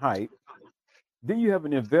to the hype. Then you have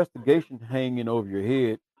an investigation hanging over your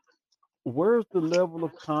head. Where's the level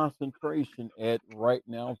of concentration at right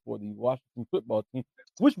now for the Washington football team?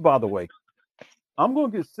 Which, by the way, I'm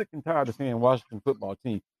going to get sick and tired of saying Washington football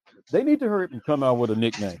team. They need to hurry up and come out with a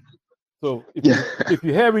nickname. So if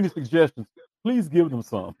you have any suggestions, please give them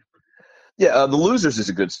some. Yeah, the Losers is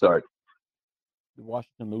a good start. The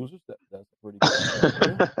Washington Losers, that's pretty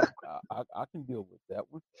good. I can deal with that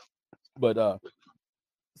one. But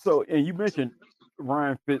so, and you mentioned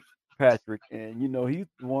Ryan Fitzpatrick, and you know he's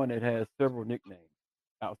the one that has several nicknames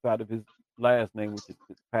outside of his last name, which is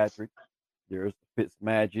Fitzpatrick. There's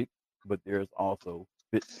Fitzmagic, but there's also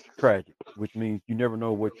Fitztragic, which means you never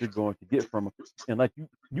know what you're going to get from him. And like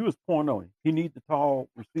you was pointing on, he needs the tall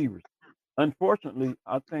receivers. Unfortunately,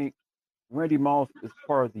 I think Randy Moss is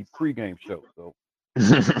part of the pregame show, so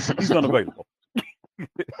he's unavailable.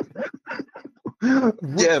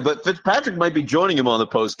 Yeah, but Fitzpatrick might be joining him on the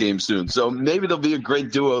postgame soon, so maybe there'll be a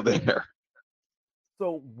great duo there.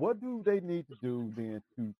 So what do they need to do then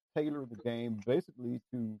to tailor the game, basically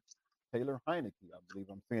to Taylor Heineke? I believe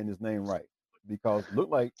I'm saying his name right, because it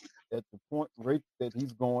looked like at the point rate that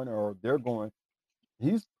he's going or they're going,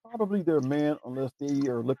 he's probably their man unless they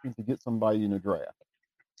are looking to get somebody in the draft.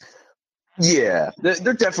 Yeah,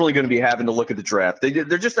 they're definitely going to be having to look at the draft.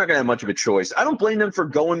 They're just not going to have much of a choice. I don't blame them for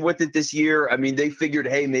going with it this year. I mean, they figured,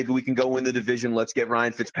 hey, maybe we can go in the division. Let's get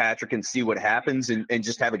Ryan Fitzpatrick and see what happens and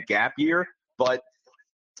just have a gap year. But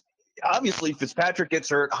obviously, Fitzpatrick gets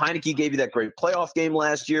hurt. Heineke gave you that great playoff game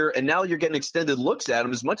last year, and now you're getting extended looks at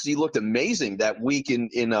him. As much as he looked amazing that week in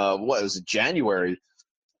what was it, January,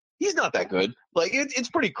 he's not that good. Like it's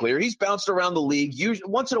pretty clear. He's bounced around the league. Usually,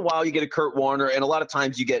 once in a while, you get a Kurt Warner, and a lot of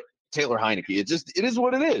times you get Taylor Heineke. It is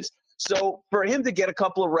what it is. So for him to get a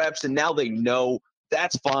couple of reps, and now they know,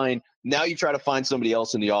 that's fine. Now you try to find somebody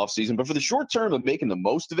else in the offseason. But for the short term of making the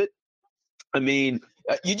most of it, I mean,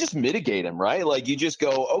 you just mitigate him, right? Like you just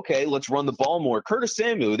go, okay, let's run the ball more. Curtis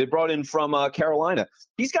Samuel, they brought in from Carolina.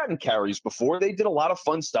 He's gotten carries before. They did a lot of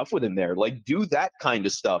fun stuff with him there. Like do that kind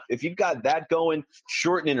of stuff. If you've got that going,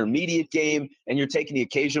 short and intermediate game, and you're taking the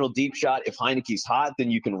occasional deep shot, if Heineke's hot,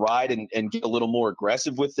 then you can ride and get a little more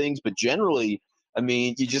aggressive with things. But generally, I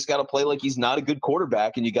mean, you just got to play like he's not a good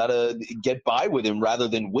quarterback, and you got to get by with him rather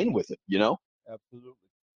than win with him, you know? Absolutely.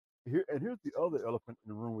 Here's the other elephant in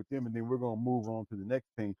the room with them, and then we're going to move on to the next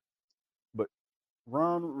team. But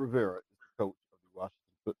Ron Rivera is the coach of the Washington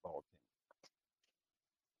football team.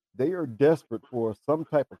 They are desperate for some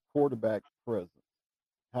type of quarterback presence.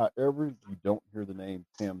 However, you don't hear the name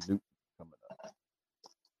Cam Newton coming up.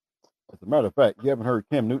 As a matter of fact, you haven't heard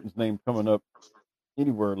Cam Newton's name coming up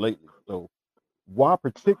anywhere lately. So why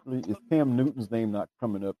particularly is Cam Newton's name not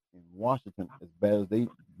coming up in Washington as bad as they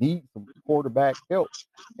need some quarterback help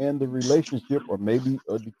and the relationship, or maybe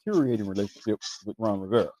a deteriorating relationship with Ron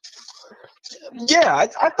Rivera? Yeah,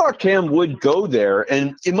 I thought Cam would go there,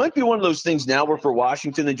 and it might be one of those things now where for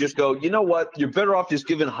Washington they just go, you know what, you're better off just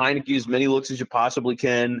giving Heineke as many looks as you possibly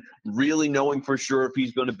can, really knowing for sure if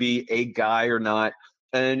he's going to be a guy or not.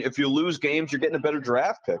 And if you lose games, you're getting a better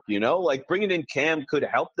draft pick, you know? Like bringing in Cam could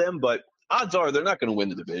help them, but odds are they're not going to win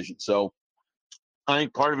the division. So I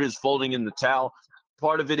think part of it is folding in the towel.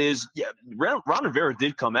 Part of it is, yeah, Ron Rivera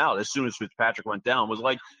did come out as soon as Fitzpatrick went down, was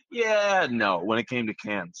like, yeah, no, when it came to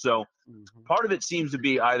Cam. So part of it seems to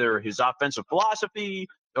be either his offensive philosophy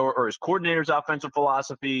or his coordinator's offensive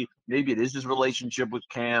philosophy. Maybe it is his relationship with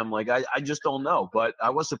Cam. Like, I just don't know. But I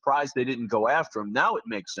was surprised they didn't go after him. Now it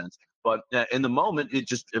makes sense. But in the moment, it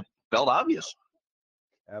felt obvious.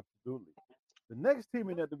 Absolutely. The next team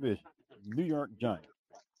in that division, New York Giants.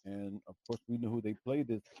 And, of course, we know who they play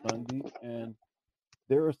this Sunday. And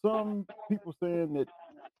there are some people saying that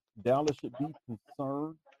Dallas should be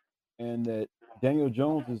concerned and that Daniel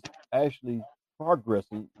Jones is actually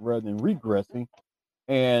progressing rather than regressing.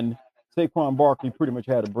 And Saquon Barkley pretty much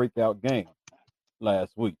had a breakout game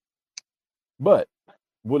last week. But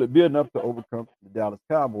will it be enough to overcome the Dallas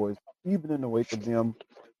Cowboys, even in the wake of them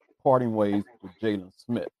parting ways with Jalen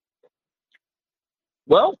Smith?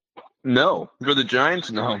 Well, no. For the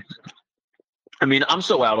Giants, no. I mean, I'm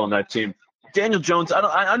so out on that team. Daniel Jones,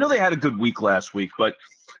 I know they had a good week last week, but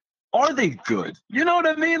are they good? You know what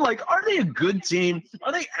I mean? Like, are they a good team?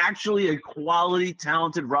 Are they actually a quality,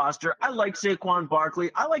 talented roster? I like Saquon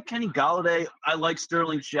Barkley. I like Kenny Golladay. I like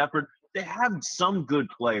Sterling Shepard. They have some good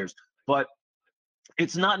players, but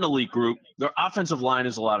it's not an elite group. Their offensive line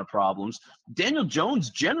has a lot of problems. Daniel Jones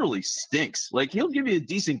generally stinks. Like, he'll give you a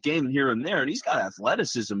decent game here and there, and he's got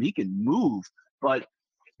athleticism. He can move, but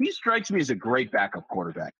he strikes me as a great backup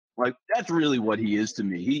quarterback. Like, that's really what he is to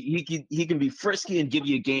me. He can be frisky and give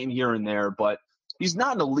you a game here and there, but he's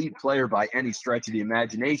not an elite player by any stretch of the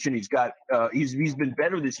imagination. He's got he's been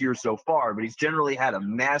better this year so far, but he's generally had a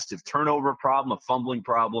massive turnover problem, a fumbling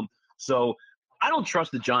problem. So I don't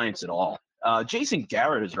trust the Giants at all. Jason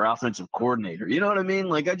Garrett is their offensive coordinator. You know what I mean?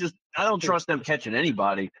 Like, I don't trust them catching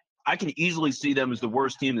anybody. I can easily see them as the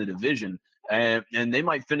worst team in the division, and they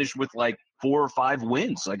might finish with like 4 or 5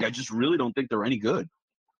 wins. Like, I just really don't think they're any good.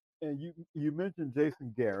 And you mentioned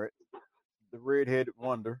Jason Garrett, the redheaded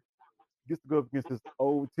wonder, gets to go up against his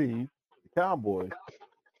old team, the Cowboys.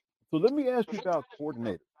 So let me ask you about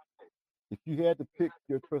coordinators. If you had to pick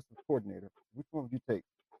your trusted coordinator, which one would you take?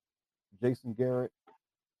 Jason Garrett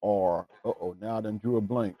or, now I done drew a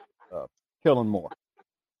blank, Kellen Moore?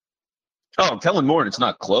 Oh, Kellen Moore, and it's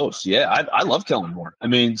not close. Yeah, I love Kellen Moore. I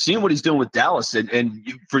mean, seeing what he's doing with Dallas, and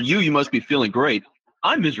for you must be feeling great.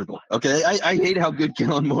 I'm miserable, okay? I hate how good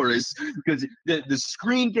Kellen Moore is because the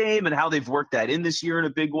screen game and how they've worked that in this year in a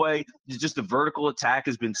big way, just the vertical attack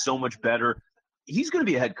has been so much better. He's going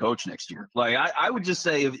to be a head coach next year. Like, I would just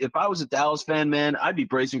say if I was a Dallas fan, man, I'd be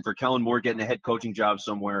bracing for Kellen Moore getting a head coaching job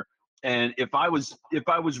somewhere. And if I was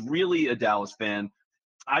really a Dallas fan,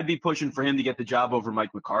 I'd be pushing for him to get the job over Mike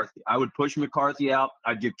McCarthy. I would push McCarthy out.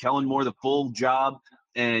 I'd give Kellen Moore the full job,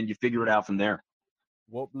 and you figure it out from there.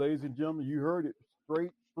 Well, ladies and gentlemen, you heard it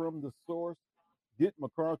straight from the source. Get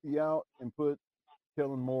McCarthy out and put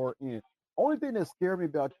Kellen Moore in. Only thing that scared me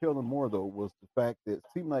about Kellen Moore, though, was the fact that it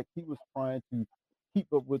seemed like he was trying to keep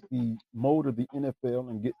up with the mode of the NFL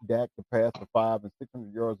and get Dak to pass for 500 and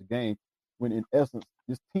 600 yards a game, when in essence,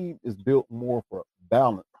 this team is built more for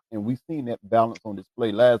balance. And we've seen that balance on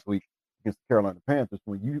display last week against the Carolina Panthers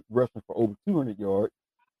when you rushing for over 200 yards,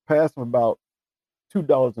 passing about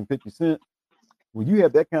 $2.50. When you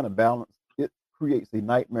have that kind of balance, it creates a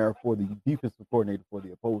nightmare for the defensive coordinator for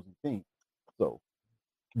the opposing team. So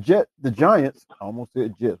the Giants, I almost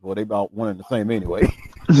said Jets. Well, they about one and the same anyway.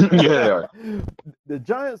 Yeah. The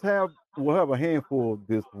Giants will have a handful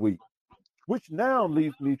this week, which now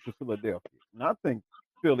leads me to Philadelphia. And I think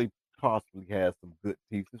Philly possibly has some good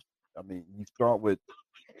pieces. I mean, you start with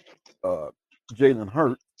Jalen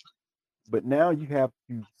Hurts, but now you have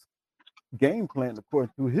to game plan according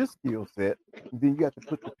to his skill set. And then you have to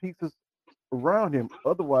put the pieces around him.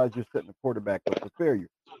 Otherwise, you're setting the quarterback up for failure.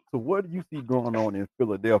 So what do you see going on in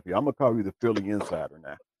Philadelphia? I'm going to call you the Philly insider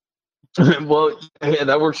now. Well, yeah,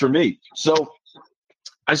 that works for me. So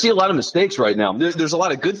I see a lot of mistakes right now. There's a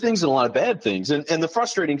lot of good things and a lot of bad things. And the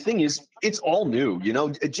frustrating thing is it's all new. You know,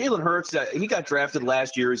 Jalen Hurts, he got drafted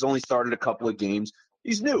last year. He's only started a couple of games.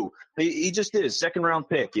 He's new. He just is. Second round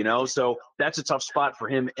pick, you know, so that's a tough spot for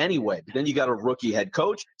him anyway. But then you got a rookie head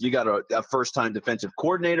coach. You got a first time defensive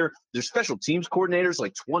coordinator. There's special teams coordinators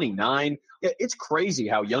like 29. It's crazy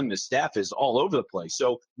how young the staff is all over the place.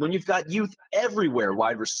 So when you've got youth everywhere,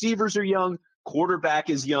 wide receivers are young, quarterback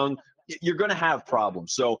is young, you're going to have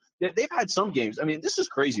problems. So they've had some games. I mean, this is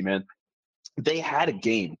crazy, man. They had a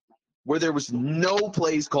game where there was no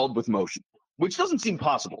plays called with motion, which doesn't seem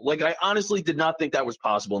possible. Like, I honestly did not think that was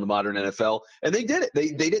possible in the modern NFL, and they did it.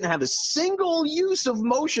 They didn't have a single use of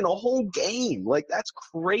motion a whole game. Like, that's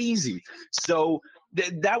crazy. So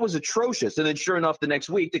that was atrocious. And then sure enough, the next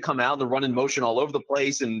week they come out and they're running motion all over the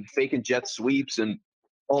place and faking jet sweeps and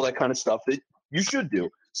all that kind of stuff that you should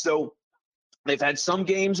do. So they've had some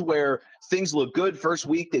games where things look good. First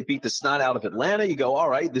week, they beat the snot out of Atlanta. You go, all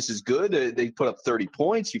right, this is good. They put up 30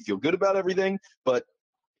 points. You feel good about everything. But,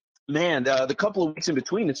 man, the couple of weeks in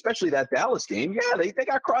between, especially that Dallas game, yeah, they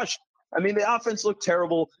got crushed. I mean, the offense looked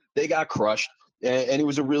terrible. They got crushed, and it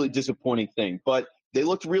was a really disappointing thing. But they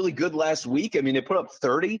looked really good last week. I mean, they put up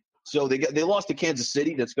 30. So they lost to Kansas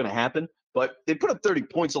City. That's going to happen. But they put up 30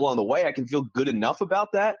 points along the way. I can feel good enough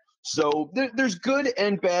about that. So there's good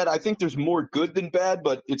and bad. I think there's more good than bad,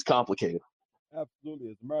 but it's complicated.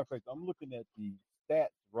 Absolutely. As a matter of fact, I'm looking at the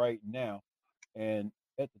stats right now, and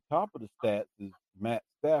at the top of the stats is Matt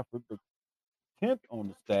Stafford, but 10th on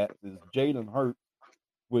the stats is Jalen Hurts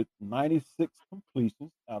with 96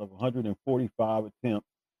 completions out of 145 attempts,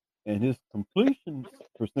 and his completion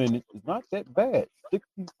percentage is not that bad,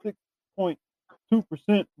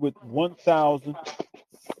 66.2% with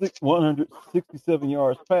 1,167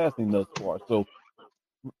 yards passing thus far. So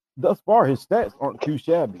thus far, his stats aren't too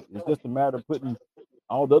shabby. It's just a matter of putting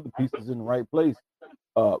all the other pieces in the right place.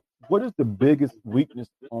 What is the biggest weakness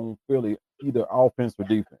on Philly, either offense or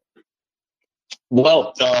defense?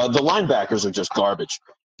 Well, the linebackers are just garbage.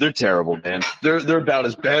 They're terrible, man. They're about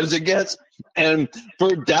as bad as it gets. And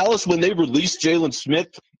for Dallas, when they released Jalen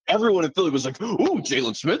Smith, everyone in Philly was like, "Ooh,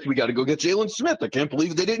 Jalen Smith! We got to go get Jalen Smith." I can't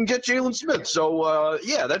believe they didn't get Jalen Smith. So,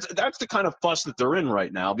 yeah, that's the kind of fuss that they're in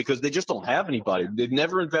right now because they just don't have anybody. They've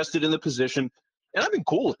never invested in the position, and I've been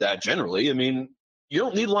cool with that generally. I mean, you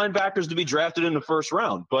don't need linebackers to be drafted in the first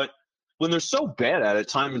round, but when they're so bad at it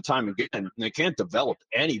time and time again, and they can't develop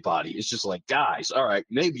anybody, it's just like, guys, all right,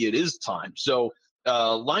 maybe it is time. So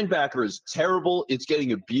linebacker is terrible. It's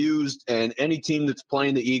getting abused, and any team that's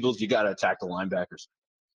playing the Eagles, you got to attack the linebackers.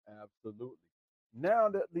 Absolutely. Now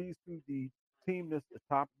that leads to the team that's the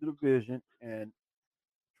top of the division, and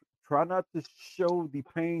try not to show the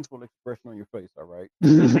painful expression on your face, all right?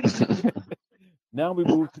 Now we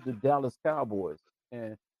move to the Dallas Cowboys,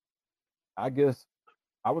 and I guess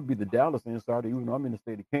I would be the Dallas insider, even though I'm in the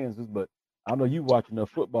state of Kansas, but I know you watch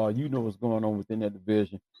enough football, you know what's going on within that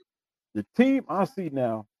division. The team I see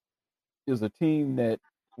now is a team that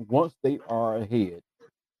once they are ahead,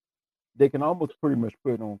 they can almost pretty much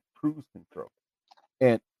put it on cruise control.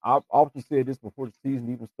 And I've often said this before the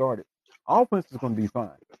season even started. Offense is going to be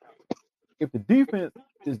fine. If the defense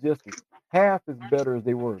is just half as better as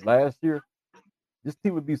they were last year, this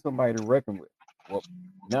team would be somebody to reckon with. Well,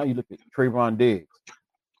 now you look at Trayvon Diggs,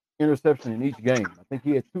 interception in each game. I think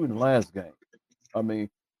he had 2 in the last game. I mean,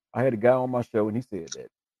 I had a guy on my show, and he said that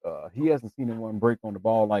he hasn't seen anyone break on the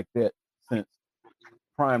ball like that since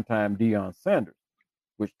primetime Deion Sanders,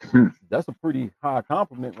 which that's a pretty high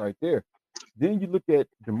compliment right there. Then you look at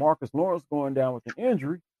Demarcus Lawrence going down with an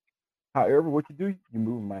injury. However, what you do, you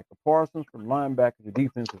move Micah Parsons from linebacker to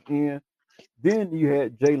defensive end. Then you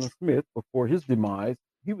had Jalen Smith before his demise.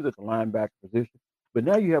 He was at the linebacker position. But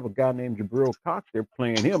now you have a guy named Jabril Cox there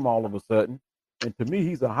playing him all of a sudden. And to me,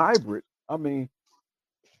 he's a hybrid. I mean,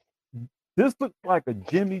 this looks like a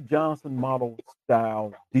Jimmy Johnson model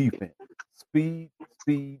style defense. Speed,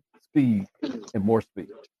 speed, speed, and more speed.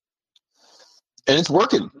 And it's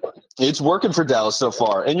working. It's working for Dallas so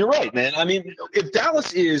far. And you're right, man. I mean, if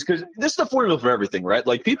Dallas is – because this is the formula for everything, right?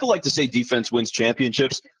 Like, people like to say defense wins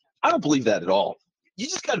championships. I don't believe that at all. You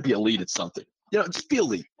just got to be elite at something. Just be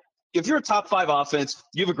elite. If you're a top 5 offense,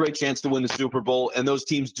 you have a great chance to win the Super Bowl, and those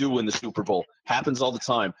teams do win the Super Bowl. Happens all the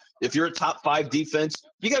time. If you're a top 5 defense,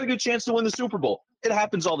 you got a good chance to win the Super Bowl. It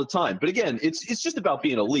happens all the time. But, again, it's just about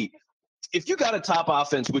being elite. If you got a top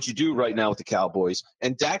offense, which you do right now with the Cowboys,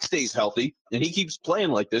 and Dak stays healthy and he keeps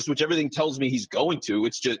playing like this, which everything tells me he's going to,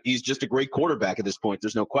 he's just a great quarterback at this point.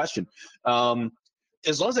 There's no question. As long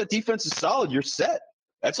as that defense is solid, you're set.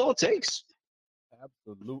 That's all it takes.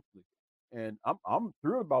 Absolutely. And I'm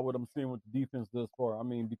thrilled about what I'm seeing with the defense thus far. I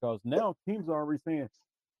mean, because now teams are already saying,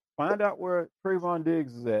 find out where Trayvon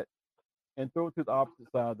Diggs is at and throw it to the opposite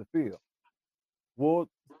side of the field. Well,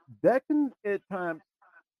 that can at times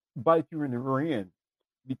bite you in the rear end,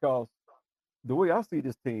 because the way I see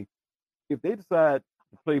this team, if they decide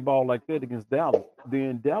to play ball like that against Dallas,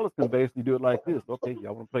 then Dallas can basically do it like this. Okay,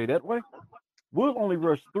 y'all want to play that way? We'll only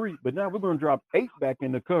rush 3, but now we're going to drop 8 back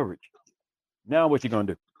into coverage. Now what you going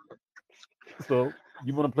to do? So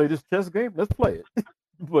you want to play this chess game? Let's play it.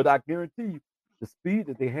 But I guarantee you, the speed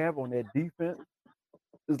that they have on that defense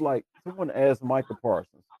is like someone asked Micah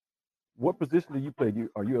Parsons, what position do you play?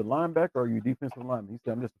 Are you a linebacker or are you a defensive lineman? He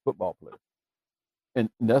said, I'm just a football player. And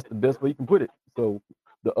that's the best way you can put it. So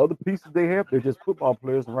the other pieces they have, they're just football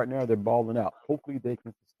players, and right now they're balling out. Hopefully they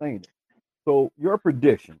can sustain it. So your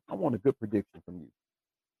prediction, I want a good prediction from you.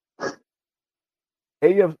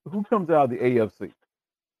 Who comes out of the AFC to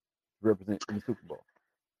represent in the Super Bowl?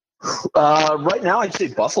 Right now, I'd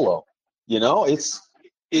say Buffalo.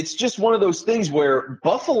 It's just one of those things where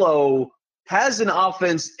Buffalo has an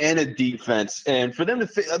offense and a defense, and for them to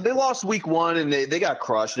they lost week 1 and they got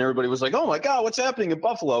crushed, and everybody was like, "Oh my God, what's happening in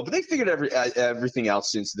Buffalo?" But they figured everything out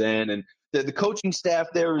since then, and the coaching staff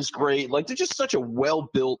there is great. Like, they're just such a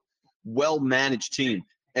well-built, well-managed team.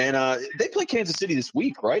 And they play Kansas City this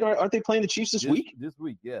week, right? Aren't they playing the Chiefs this week? This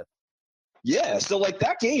week, yes. Yeah, so like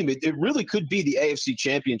that game, it really could be the AFC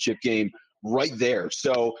Championship game right there.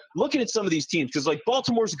 So looking at some of these teams, because like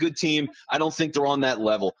Baltimore's a good team, I don't think they're on that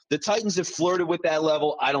level. The Titans have flirted with that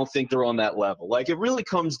level. I don't think they're on that level. Like, it really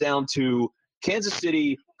comes down to Kansas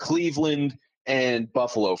City, Cleveland, and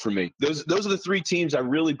Buffalo for me. Those are the 3 teams I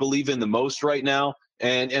really believe in the most right now.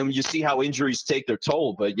 And you see how injuries take their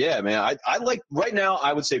toll. But yeah, man, I like right now,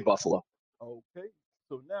 I would say Buffalo. Okay.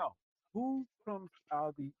 So now, who comes out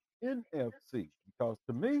of the NFC? Because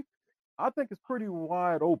to me, I think it's pretty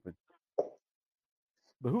wide open.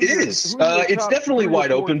 It is. It's definitely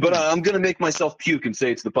wide open, but I'm going to make myself puke and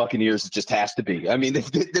say it's the Buccaneers. It just has to be. I mean,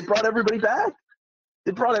 they brought everybody back.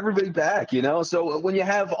 So when you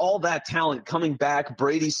have all that talent coming back,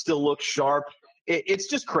 Brady still looks sharp. It's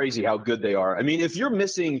just crazy how good they are. I mean, if you're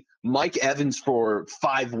missing Mike Evans for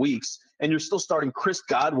 5 weeks and you're still starting Chris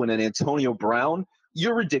Godwin and Antonio Brown,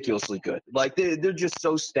 you're ridiculously good. Like, they're just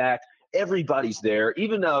so stacked. Everybody's there.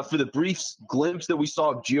 Even for the brief glimpse that we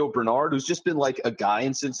saw of Gio Bernard, who's just been like a guy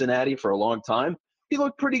in Cincinnati for a long time, he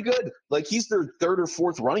looked pretty good. Like, he's their 3rd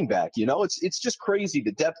or 4th running back. It's just crazy.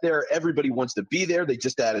 The depth there, everybody wants to be there. They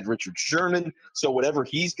just added Richard Sherman. So whatever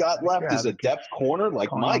he's got left is a depth corner.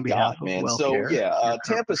 Like, my God, man. So, yeah,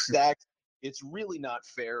 Tampa's stacked. It's really not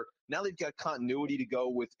fair. Now they've got continuity to go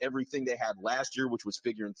with everything they had last year, which was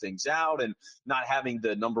figuring things out and not having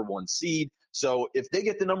the number 1 seed. So if they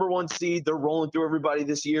get the number 1 seed, they're rolling through everybody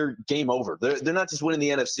this year, game over. They're not just winning the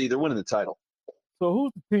NFC, they're winning the title. So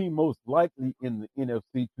who's the team most likely in the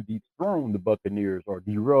NFC to dethrone the Buccaneers or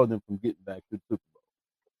derail them from getting back to the Super Bowl?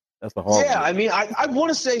 That's a hard one. Yeah, I mean, I want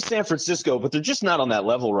to say San Francisco, but they're just not on that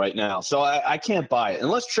level right now. So I can't buy it.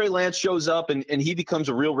 Unless Trey Lance shows up and he becomes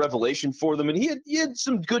a real revelation for them. And he had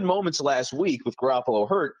some good moments last week with Garoppolo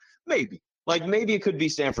hurt. Maybe. Like, maybe it could be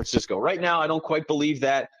San Francisco. Right now, I don't quite believe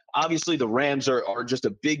that. Obviously, the Rams are just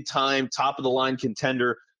a big-time, top-of-the-line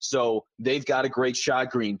contender. So they've got a great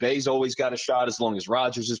shot. Green Bay's always got a shot as long as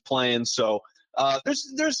Rodgers is playing. So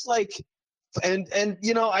there's like – And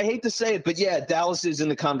I hate to say it, but yeah, Dallas is in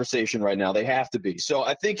the conversation right now. They have to be. So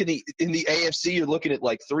I think in the AFC you're looking at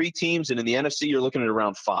like 3 teams, and in the NFC you're looking at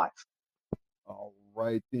around 5. All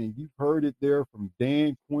right then. You've heard it there from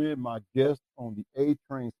Dan Quinn, my guest on the A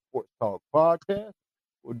Train Sports Talk podcast.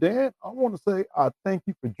 Well, Dan, I want to say I thank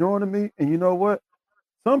you for joining me. And you know what?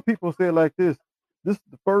 Some people say it like this. This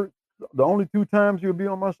is the only two times you'll be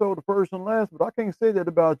on my show, the first and last, but I can't say that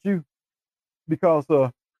about you because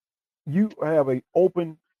you have an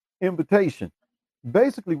open invitation.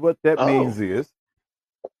 Basically, what that Oh, means is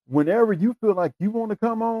whenever you feel like you want to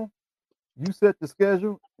come on, you set the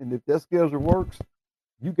schedule, and if that schedule works,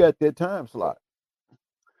 you got that time slot.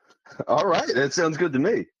 all right. That sounds good to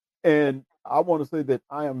me. And I want to say that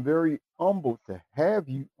I am very humbled to have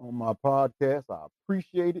you on my podcast. I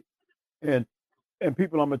appreciate it. And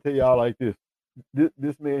people, I'm gonna tell y'all like this.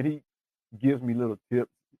 This man, he gives me little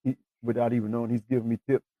tips without even knowing he's giving me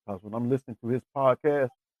tips. Because when I'm listening to his podcast,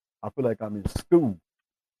 I feel like I'm in school.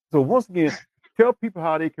 So once again, tell people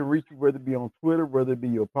how they can reach you, whether it be on Twitter, whether it be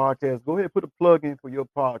your podcast. Go ahead, put a plug in for your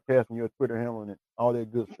podcast and your Twitter handle and all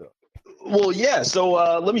that good stuff. Well, yeah. So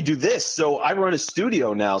let me do this. So I run a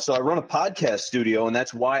studio now. So I run a podcast studio, and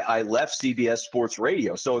that's why I left CBS Sports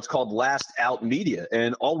Radio. So it's called Last Out Media,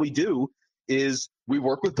 and all we do is we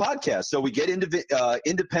work with podcasts. So we get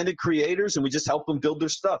independent creators, and we just help them build their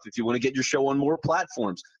stuff. If you want to get your show on more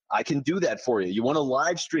platforms, I can do that for you. You want to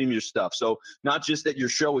live stream your stuff. So not just that your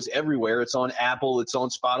show is everywhere. It's on Apple, it's on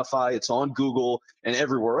Spotify, it's on Google, and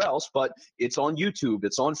everywhere else, but it's on YouTube,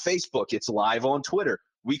 it's on Facebook, it's live on Twitter.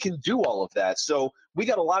 We can do all of that. So we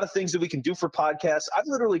got a lot of things that we can do for podcasts. I've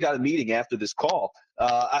literally got a meeting after this call.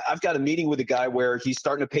 I've got a meeting with a guy where he's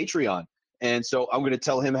starting a Patreon. And so I'm going to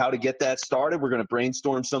tell him how to get that started. We're going to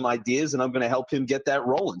brainstorm some ideas, and I'm going to help him get that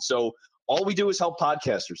rolling. So all we do is help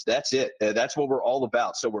podcasters. That's it. That's what we're all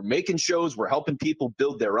about. So we're making shows. We're helping people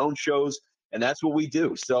build their own shows. And that's what we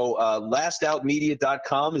do. So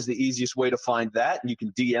lastoutmedia.com is the easiest way to find that. And you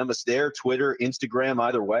can DM us there, Twitter, Instagram,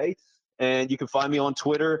 either way. And you can find me on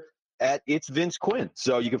Twitter at It's Vince Quinn.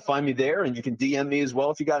 So you can find me there, and you can DM me as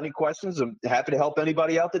well if you got any questions. I'm happy to help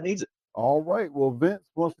anybody out that needs it. All right. Well, Vince,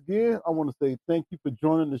 once again, I want to say thank you for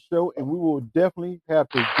joining the show, and we will definitely have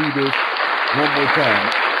to do this one more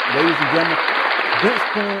time. Ladies and gentlemen, Vince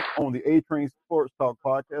Quinn on the A Train Sports Talk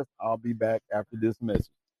podcast. I'll be back after this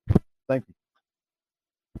message. Thank you.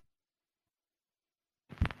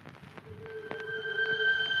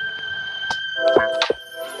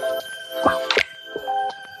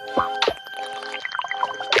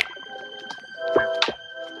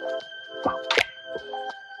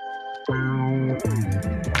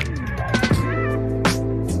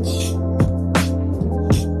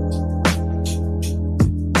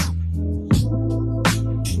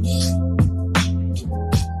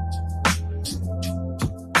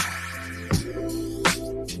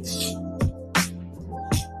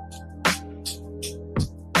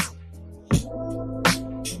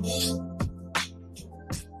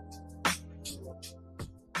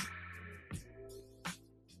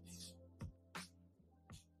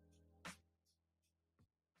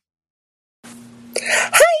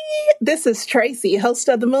 This is Tracy, host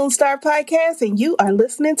of the Moonstar Podcast, and you are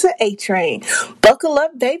listening to A Train. Buckle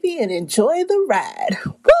up, baby, and enjoy the ride.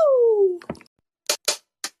 Woo!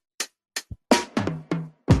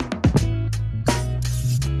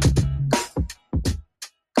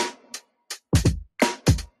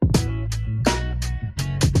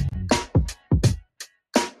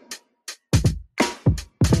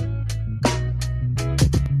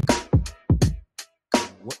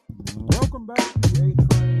 Welcome back to the A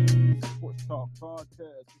Train Sports Talk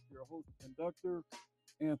podcast. It's your host and conductor,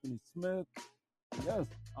 Anthony Smith. Yes,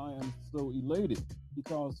 I am so elated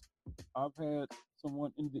because I've had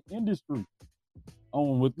someone in the industry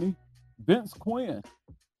on with me, Vince Quinn.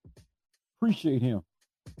 Appreciate him,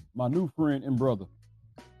 my new friend and brother.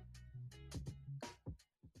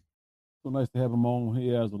 So nice to have him on. He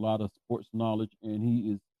has a lot of sports knowledge, and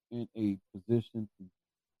he is in a position to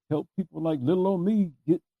help people like little old me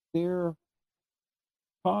get their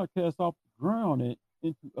podcast off the ground and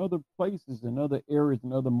into other places and other areas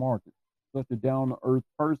and other markets. Such a down-to-earth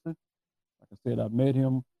person. Like I said, I met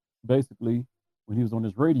him basically when he was on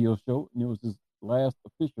his radio show, and it was his last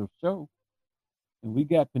official show. And we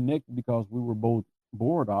got connected because we were both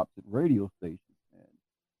board ops at radio stations. And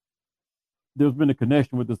there's been a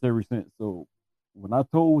connection with us ever since. So when I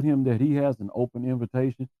told him that he has an open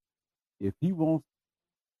invitation, if he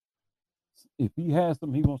has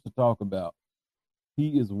something he wants to talk about,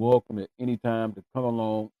 he is welcome at any time to come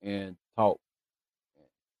along and talk.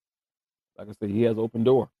 Like I said, he has open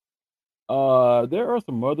door. There are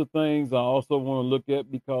some other things I also want to look at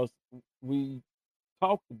because we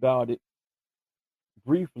talked about it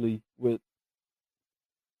briefly with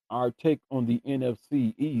our take on the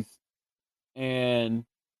NFC East And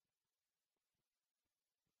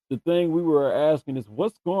the thing we were asking is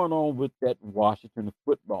what's going on with that Washington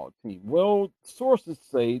football team? Well, sources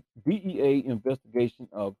say DEA investigation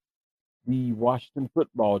of the Washington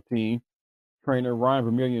football team trainer Ryan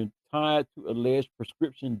Vermillion tied to alleged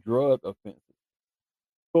prescription drug offenses.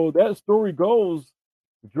 So that story goes,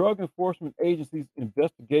 the Drug Enforcement Agency's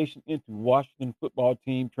investigation into Washington football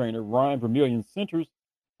team trainer Ryan Vermillion centers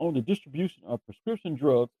on the distribution of prescription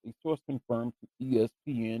drugs, a source confirmed to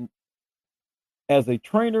ESPN. As a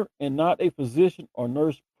trainer and not a physician or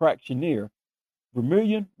nurse practitioner,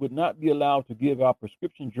 Vermillion would not be allowed to give out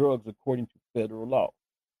prescription drugs according to federal law,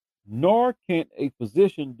 nor can a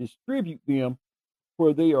physician distribute them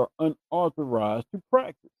where they are unauthorized to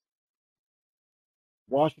practice.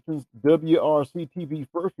 Washington's WRC-TV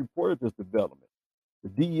first reported this development. The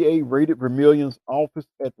DEA raided Vermillion's office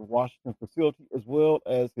at the Washington facility as well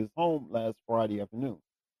as his home last Friday afternoon.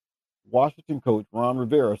 Washington coach Ron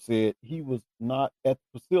Rivera said he was not at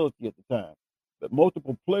the facility at the time, but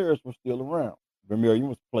multiple players were still around. Vermillion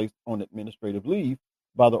was placed on administrative leave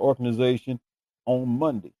by the organization on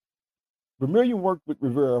Monday. Vermillion worked with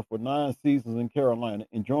Rivera for 9 seasons in Carolina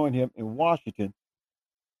and joined him in Washington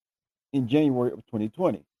in January of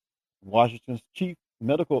 2020. Washington's chief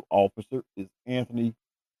medical officer is Anthony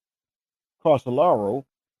Carcelaro,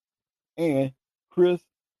 and Chris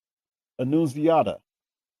Annunziata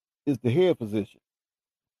is the head physician.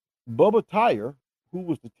 Bubba Tyre, who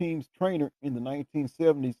was the team's trainer in the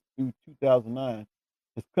 1970s through 2009,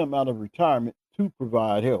 has come out of retirement to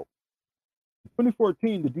provide help. In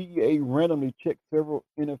 2014, the DEA randomly checked several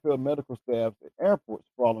NFL medical staffs at airports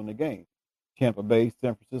following the game. Tampa Bay,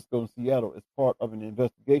 San Francisco, and Seattle as part of an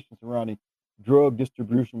investigation surrounding drug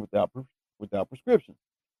distribution without prescription.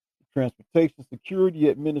 The Transportation Security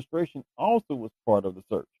Administration also was part of the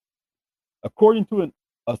search. According to an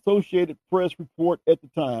Associated Press report at the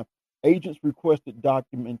time, agents requested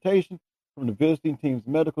documentation from the visiting team's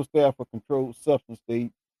medical staff for controlled substance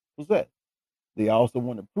they possessed. They also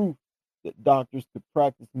wanted proof that doctors could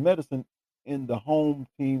practice medicine in the home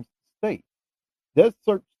team's state. That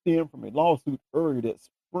search stemmed from a lawsuit earlier that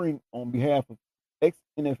spring on behalf of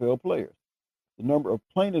ex-NFL players. The number of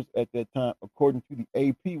plaintiffs at that time, according to the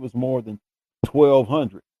AP, was more than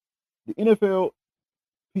 1,200. The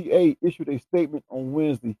NFLPA issued a statement on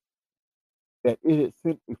Wednesday that it had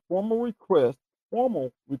sent a formal request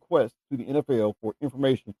to the NFL for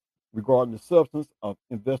information regarding the substance of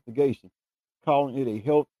investigation, calling it a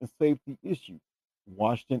health and safety issue.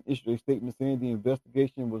 Washington issued a statement saying the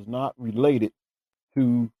investigation was not related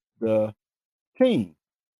to the team.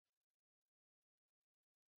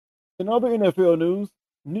 In other NFL news,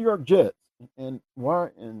 New York Jets. And why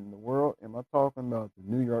in the world am I talking about the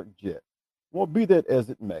New York Jets? Well, be that as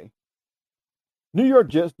it may, New York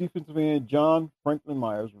Jets defensive end John Franklin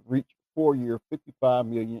Myers reached 4-year, $55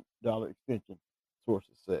 million extension,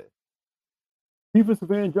 sources said.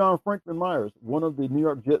 Defensive end John Franklin Myers, one of the New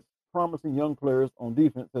York Jets' promising young players on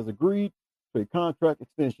defense, has agreed to a contract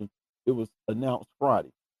extension. It was announced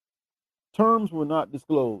Friday. Terms were not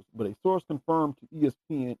disclosed, but a source confirmed to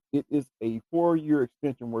ESPN it is a 4-year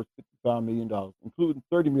extension worth $55 million, including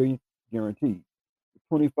 $30 million guaranteed.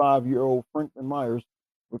 The 25-year-old Franklin Myers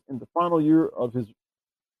was in the final year of his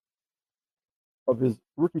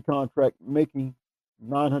rookie contract, making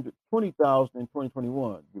 $920,000 in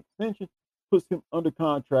 2021. The extension puts him under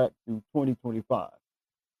contract through 2025.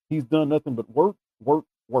 He's done nothing but work,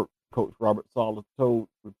 Coach Robert Saleh told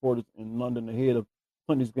reporters in London ahead of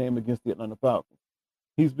Sunday's game against the Atlanta Falcons.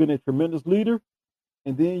 He's been a tremendous leader,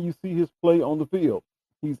 and then you see his play on the field.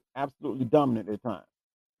 He's absolutely dominant at times.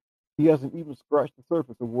 He hasn't even scratched the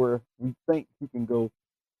surface of where we think he can go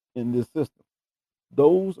in this system.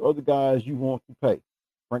 Those are the guys you want to pay.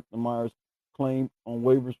 Franklin Myers claimed on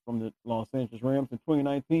waivers from the Los Angeles Rams in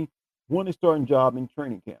 2019, won a starting job in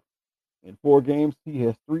training camp. In 4 games, he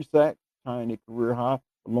has 3 sacks, tying a career high,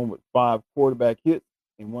 along with 5 quarterback hits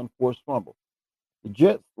and 1 forced fumble. The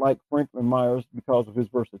Jets like Franklin Myers because of his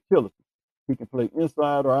versatility. He can play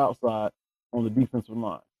inside or outside on the defensive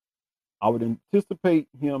line. I would anticipate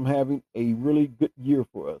him having a really good year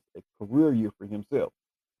for us, a career year for himself.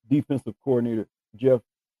 Defensive coordinator Jeff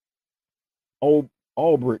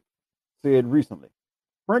Ulbrich said recently.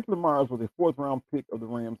 Franklin Myers was a 4th-round pick of the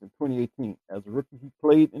Rams in 2018. As a rookie, he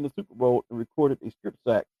played in the Super Bowl and recorded a strip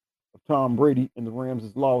sack of Tom Brady in the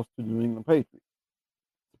Rams' loss to the New England Patriots.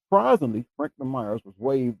 Surprisingly, Franklin Myers was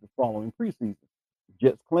waived the following preseason. The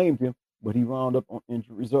Jets claimed him, but he wound up on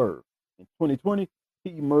injured reserve. In 2020,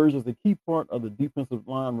 he emerged as a key part of the defensive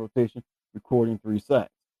line rotation, recording 3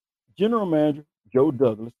 sacks. General manager Joe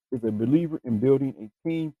Douglas is a believer in building a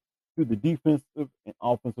team to the defensive and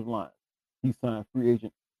offensive line. He signed free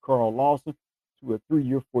agent Carl Lawson to a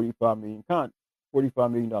 3-year, $45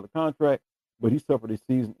 million contract, but he suffered a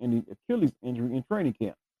season-ending Achilles injury in training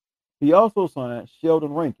camp. He also signed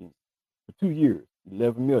Sheldon Rankins for 2 years,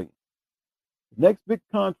 $11 million. The next big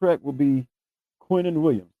contract will be Quinnen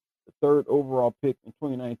Williams, the 3rd overall pick in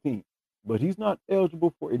 2019, but he's not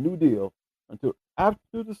eligible for a new deal until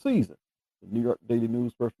after the season. The New York Daily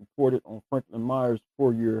News first reported on Franklin Myers'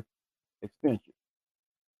 4-year extension.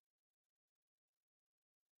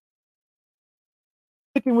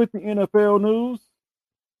 Sticking with the NFL news,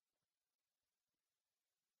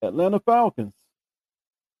 Atlanta Falcons.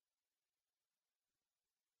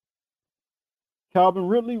 Calvin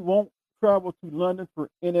Ridley won't travel to London for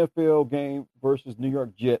NFL game versus New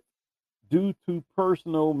York Jets due to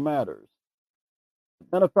personal matters.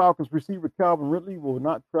 Atlanta Falcons receiver Calvin Ridley will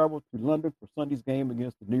not travel to London for Sunday's game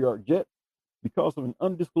against the New York Jets because of an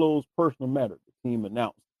undisclosed personal matter, the team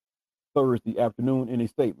announced Thursday afternoon in a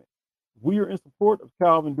statement. We are in support of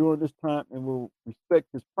Calvin during this time and will respect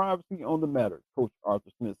his privacy on the matter, Coach Arthur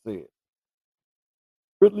Smith said.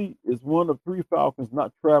 Ridley is one of 3 Falcons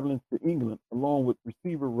not traveling to England, along with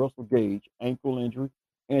receiver Russell Gage, ankle injury,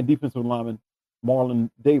 and defensive lineman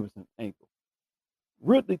Marlon Davidson, ankle.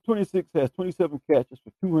 Ridley, 26, has 27 catches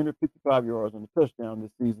for 255 yards and a touchdown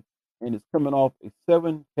this season, and is coming off a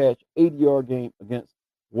 7-catch, 80-yard game against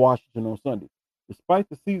Washington on Sunday. Despite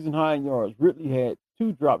the season high in yards, Ridley had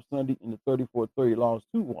 2 drops Sunday in the 34-30 loss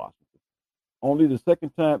to Washington. Only the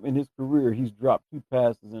second time in his career he's dropped 2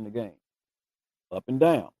 passes in the game. Up and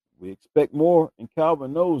down. We expect more, and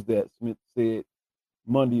Calvin knows that, Smith said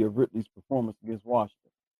Monday of Ridley's performance against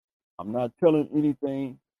Washington. I'm not telling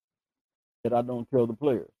anything that I don't tell the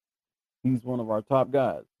players. He's one of our top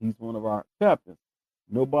guys. He's one of our captains.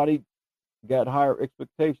 Nobody got higher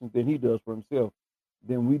expectations than he does for himself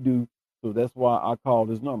than we do, so that's why I called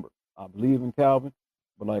his number. I believe in Calvin,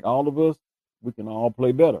 but like all of us, we can all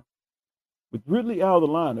play better. With Ridley out of the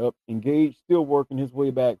lineup and Gage still working his way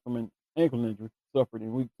back from an ankle injury suffered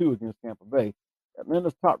in week 2 against Tampa Bay,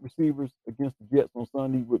 Atlanta's top receivers against the Jets on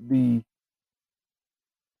Sunday would be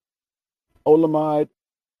Olamide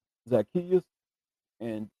Zaccheaus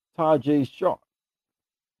and Tajae Sharp.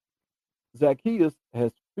 Zaccheaus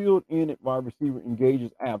has filled in at wide receiver in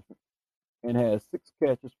Gage's absence and has 6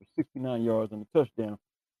 catches for 69 yards and a touchdown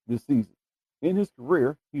this season. In his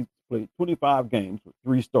career, he's played 25 games with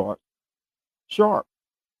 3 starts. Sharp,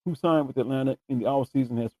 who signed with Atlanta in the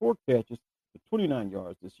offseason, has 4 catches for 29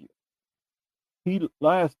 yards this year. He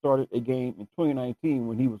last started a game in 2019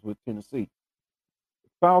 when he was with Tennessee. The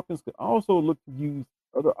Falcons could also look to use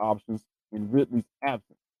other options in Ridley's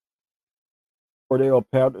absence. Cordell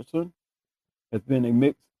Patterson has been a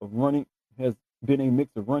mix of running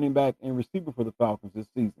back and receiver for the Falcons this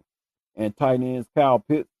season, and tight ends Kyle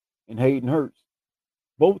Pitts and Hayden Hurst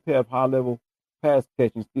both have high-level pass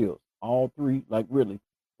catching skills. All 3, like Ridley,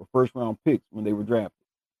 were first-round picks when they were drafted.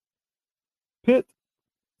 Pitts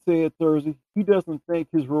said Thursday he doesn't think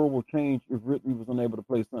his role will change if Ridley was unable to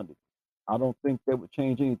play Sunday. I don't think that would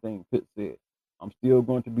change anything, Pitts said. I'm still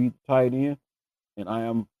going to be the tight end, and I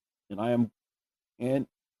am,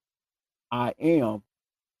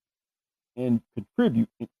 and contribute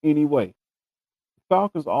in any way. The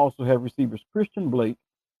Falcons also have receivers Christian Blake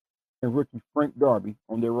and rookie Frank Darby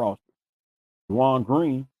on their roster. Juwan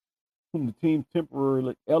Green, whom the team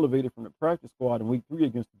temporarily elevated from the practice squad in week 3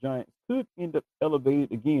 against the Giants, could end up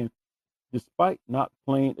elevated again despite not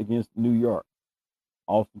playing against New York.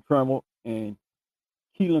 Austin Trammell and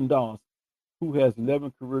Keelan Doss, who has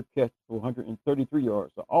 11 career catches for 133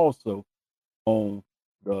 yards, are also on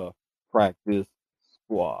the practice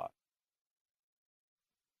squad.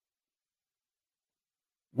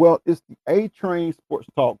 Well, it's the A-Train Sports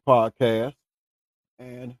Talk podcast,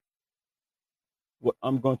 and what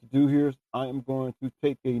I'm going to do here is I am going to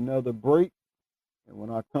take another break, and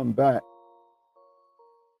when I come back,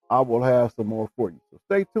 I will have some more for you. So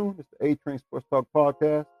stay tuned. It's the A-Train Sports Talk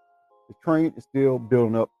podcast. The train is still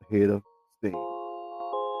building up ahead of steam.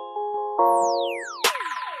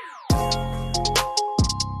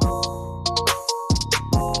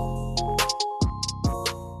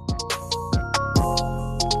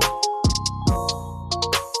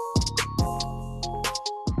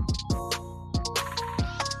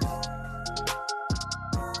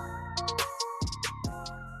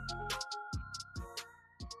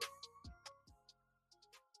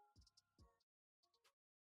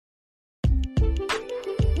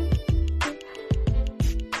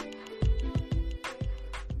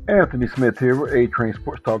 Anthony Smith here with A-Train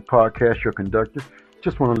Sports Talk Podcast, your conductor.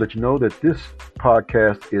 Just want to let you know that this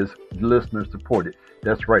podcast is listener supported.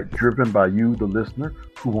 That's right, driven by you, the listener,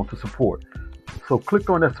 who want to support. So click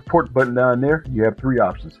on that support button down there. You have three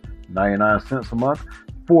options: 99 cents a month,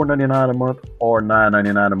 $4.99 a month, or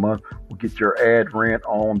 $9.99 a month will get your ad rent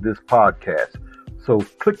on this podcast. So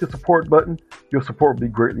click the support button. Your support will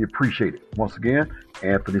be greatly appreciated. Once again,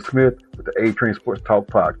 Anthony Smith with the A-Train Sports Talk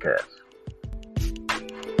Podcast.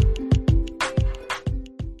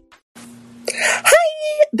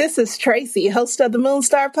 This is Tracy, host of the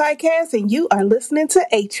Moonstar Podcast, and you are listening to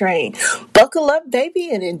A-Train. Buckle up, baby,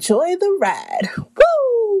 and enjoy the ride.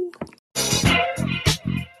 Woo!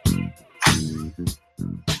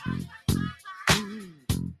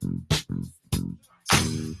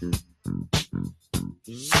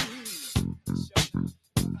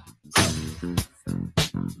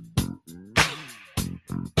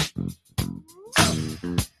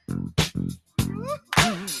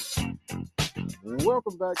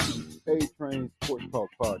 Welcome back to the A-Train Sports Talk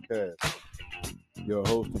Podcast. Your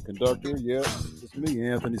host and conductor, it's me,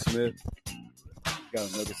 Anthony Smith.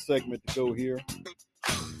 Got another segment to go here,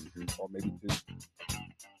 or maybe two.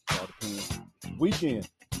 All depends. Weekend,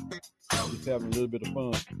 just having a little bit of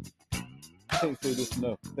fun. I can't say this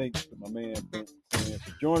enough. Thanks to my man Vince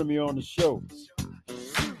for joining me on the show.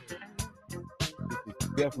 This has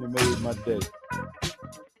definitely made my day.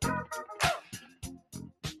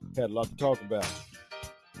 Had a lot to talk about.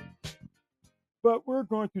 But we're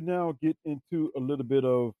going to now get into a little bit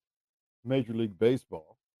of Major League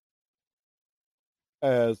Baseball,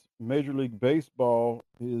 as Major League Baseball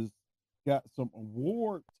has got some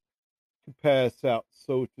awards to pass out,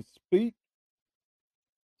 so to speak.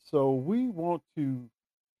 So we want to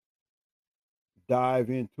dive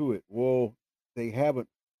into it. Well, they haven't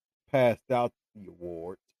passed out the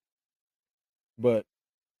awards, but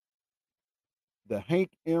the Hank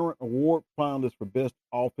Aaron Award finalist for Best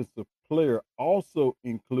Offensive Player also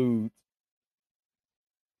includes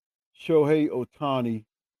Shohei Ohtani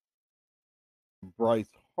and Bryce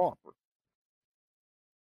Harper.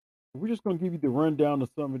 We're just going to give you the rundown of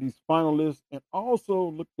some of these finalists and also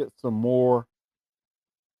look at some more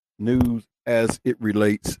news as it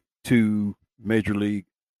relates to Major League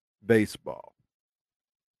Baseball.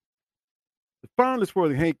 The finalists for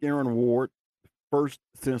the Hank Aaron Award, first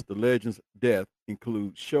since the legend's death,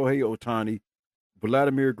 include Shohei Ohtani,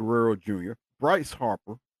 Vladimir Guerrero Jr., Bryce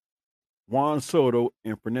Harper, Juan Soto,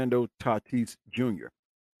 and Fernando Tatis Jr.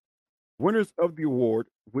 Winners of the award,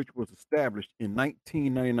 which was established in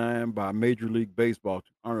 1999 by Major League Baseball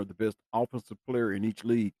to honor the best offensive player in each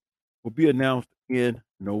league, will be announced in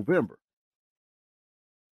November.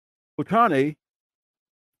 Ohtani,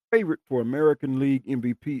 favorite for American League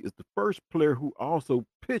MVP, is the first player who also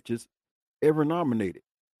pitches ever nominated.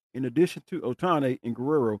 In addition to Ohtani and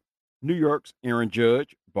Guerrero, New York's Aaron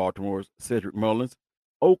Judge, Baltimore's Cedric Mullins,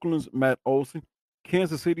 Oakland's Matt Olson,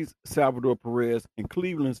 Kansas City's Salvador Perez, and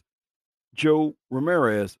Cleveland's Joe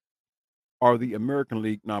Ramirez are the American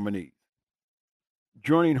League nominees.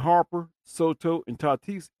 Joining Harper, Soto, and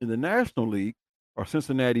Tatis in the National League are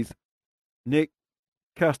Cincinnati's Nick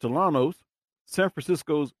Castellanos, San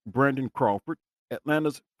Francisco's Brandon Crawford,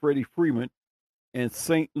 Atlanta's Freddie Freeman, and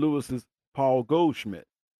St. Louis's Paul Goldschmidt.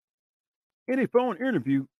 In a phone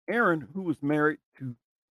interview, Billy Aaron, who was married to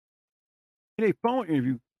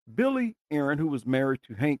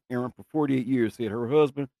Hank Aaron for 48 years, said her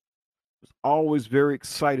husband was always very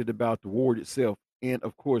excited about the award itself, and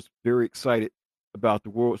of course, very excited about the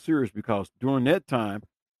World Series, because during that time,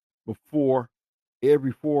 before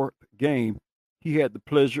every fourth game, he had the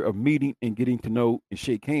pleasure of meeting and getting to know and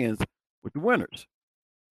shake hands with the winners.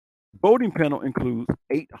 The voting panel includes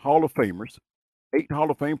 8 Hall of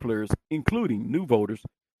Fame players, including new voters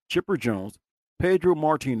Chipper Jones, Pedro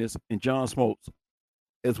Martinez, and John Smoltz,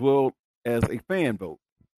 as well as a fan vote.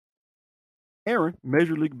 Aaron,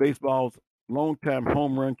 Major League Baseball's longtime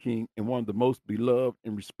home run king and one of the most beloved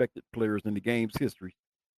and respected players in the game's history,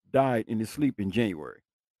 died in his sleep in January.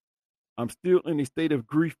 I'm still in a state of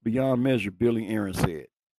grief beyond measure, Billy Aaron said.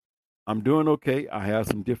 I'm doing okay. I have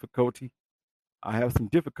some difficulty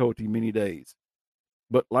many days.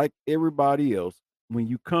 But like everybody else, when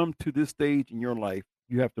you come to this stage in your life,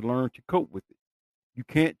 you have to learn to cope with it. You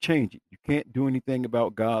can't change it. You can't do anything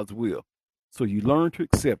about God's will. So you learn to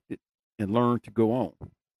accept it and learn to go on.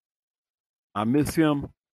 I miss him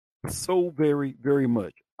so very, very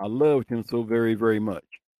much. I loved him so very, very much.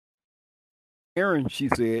 Aaron, she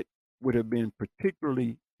said, would have been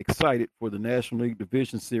particularly excited for the National League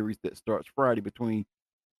Division Series that starts Friday between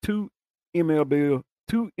two MLB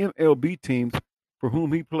teams for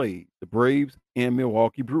whom he played, the Braves and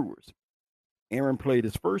Milwaukee Brewers. Aaron played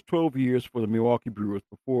his first 12 years for the Milwaukee Brewers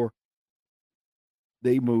before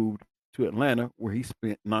they moved to Atlanta, where he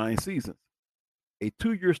spent 9 seasons. A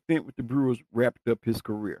 2-year stint with the Brewers wrapped up his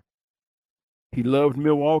career. He loved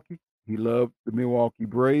Milwaukee. He loved the Milwaukee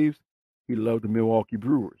Braves. He loved the Milwaukee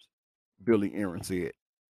Brewers, Billy Aaron said.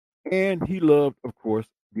 And he loved, of course,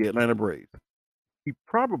 the Atlanta Braves. He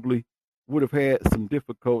probably would have had some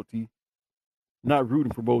difficulty not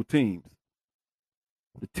rooting for both teams.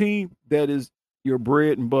 The team that is your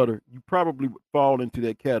bread and butter, you probably would fall into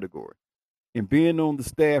that category. And being on the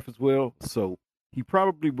staff as well, so he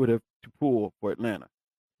probably would have to pull for Atlanta.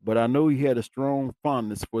 But I know he had a strong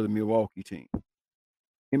fondness for the Milwaukee team.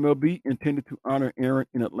 MLB intended to honor Aaron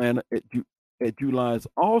in Atlanta at July's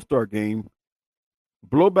All-Star game.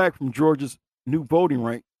 Blowback from Georgia's new voting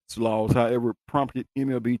rights laws, however, prompted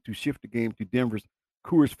MLB to shift the game to Denver's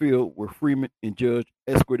Coors Field, where Freeman and Judge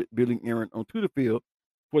escorted Billy Aaron onto the field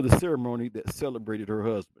for the ceremony that celebrated her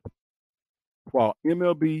husband. While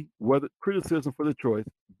MLB weathered criticism for the choice,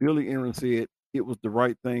 Billy Aaron said it was the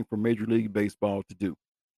right thing for Major League Baseball to do.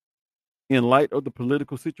 In light of the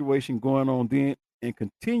political situation going on then and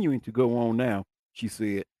continuing to go on now, she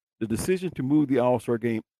said, the decision to move the All-Star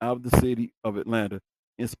game out of the city of Atlanta,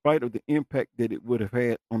 in spite of the impact that it would have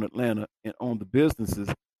had on Atlanta and on the businesses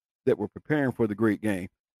that were preparing for the great game,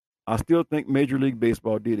 I still think Major League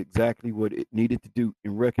Baseball did exactly what it needed to do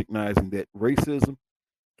in recognizing that racism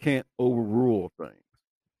can't overrule things.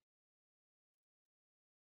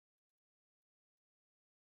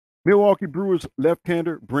 Milwaukee Brewers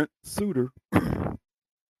left-hander Brent Suter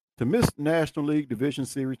to miss National League Division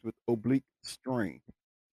Series with oblique strain.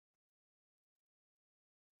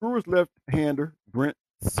 Brewers left-hander Brent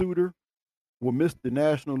Suter will miss the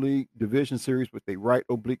National League Division Series with a right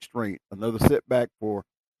oblique strain, another setback for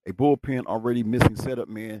a bullpen already missing setup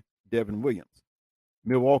man Devin Williams.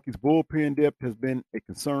 Milwaukee's bullpen depth has been a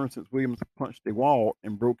concern since Williams punched a wall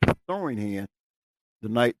and broke his throwing hand the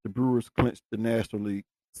night the Brewers clinched the National League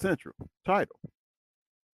Central title.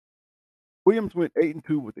 Williams went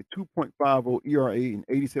 8-2 with a 2.50 ERA and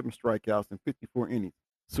 87 strikeouts in 54 innings.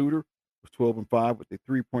 Suter was 12-5 with a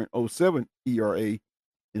 3.07 ERA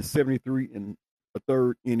in 73 and a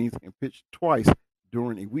third innings and pitched twice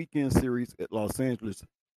during a weekend series at Los Angeles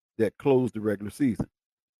that closed the regular season.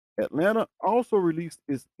 Atlanta also released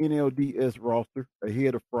its NLDS roster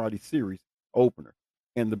ahead of Friday's series opener,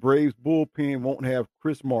 and the Braves bullpen won't have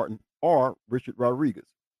Chris Martin or Richard Rodriguez.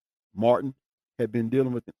 Martin had been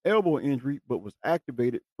dealing with an elbow injury but was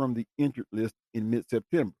activated from the injured list in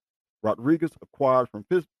mid-September. Rodriguez, acquired from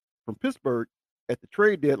Pittsburgh at the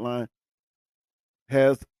trade deadline,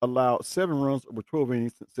 has allowed 7 runs over 12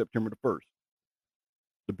 innings since September the 1st.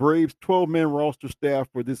 The Braves' 12-man roster staff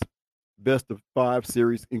for this best-of-5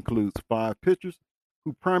 series includes 5 pitchers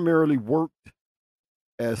who primarily worked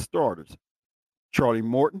as starters: Charlie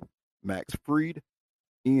Morton, Max Fried,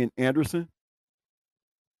 Ian Anderson,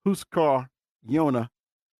 Huascar Ynoa,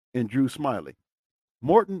 and Drew Smyly.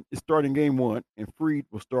 Morton is starting Game 1, and Fried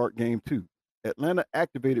will start Game 2. Atlanta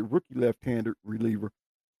activated rookie left-hander reliever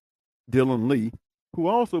Dylan Lee, who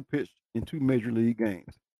also pitched in 2 Major League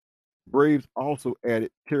games. Braves also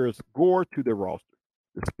added Terrence Gore to their roster.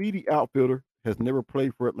 The speedy outfielder has never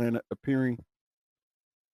played for Atlanta, appearing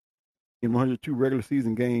in 102 regular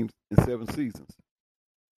season games in 7 seasons,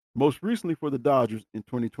 most recently for the Dodgers in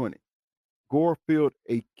 2020. Gore filled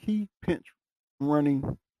a key pinch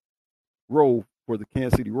running role for the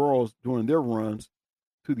Kansas City Royals during their runs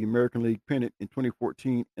to the American League pennant in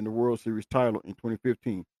 2014 and the World Series title in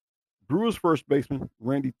 2015. Brewers first baseman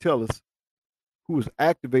Randy Tellis, who was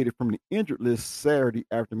activated from the injured list Saturday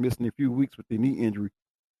after missing a few weeks with a knee injury,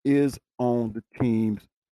 is on the team's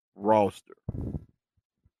roster.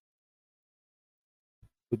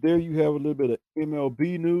 So there you have a little bit of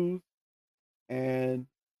MLB news, and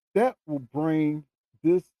that will bring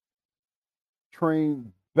this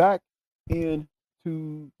train back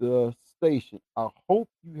into the station. I hope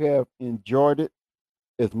you have enjoyed it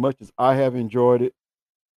as much as I have enjoyed it.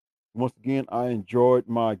 Once again, I enjoyed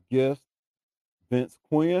my guest, Vince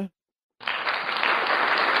Quinn.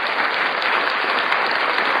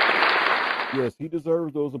 Yes, he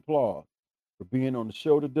deserves those applause for being on the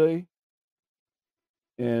show today.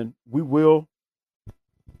 And we will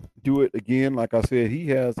do it again. Like I said, he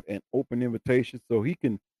has an open invitation, so he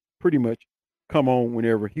can pretty much come on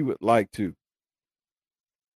whenever he would like to.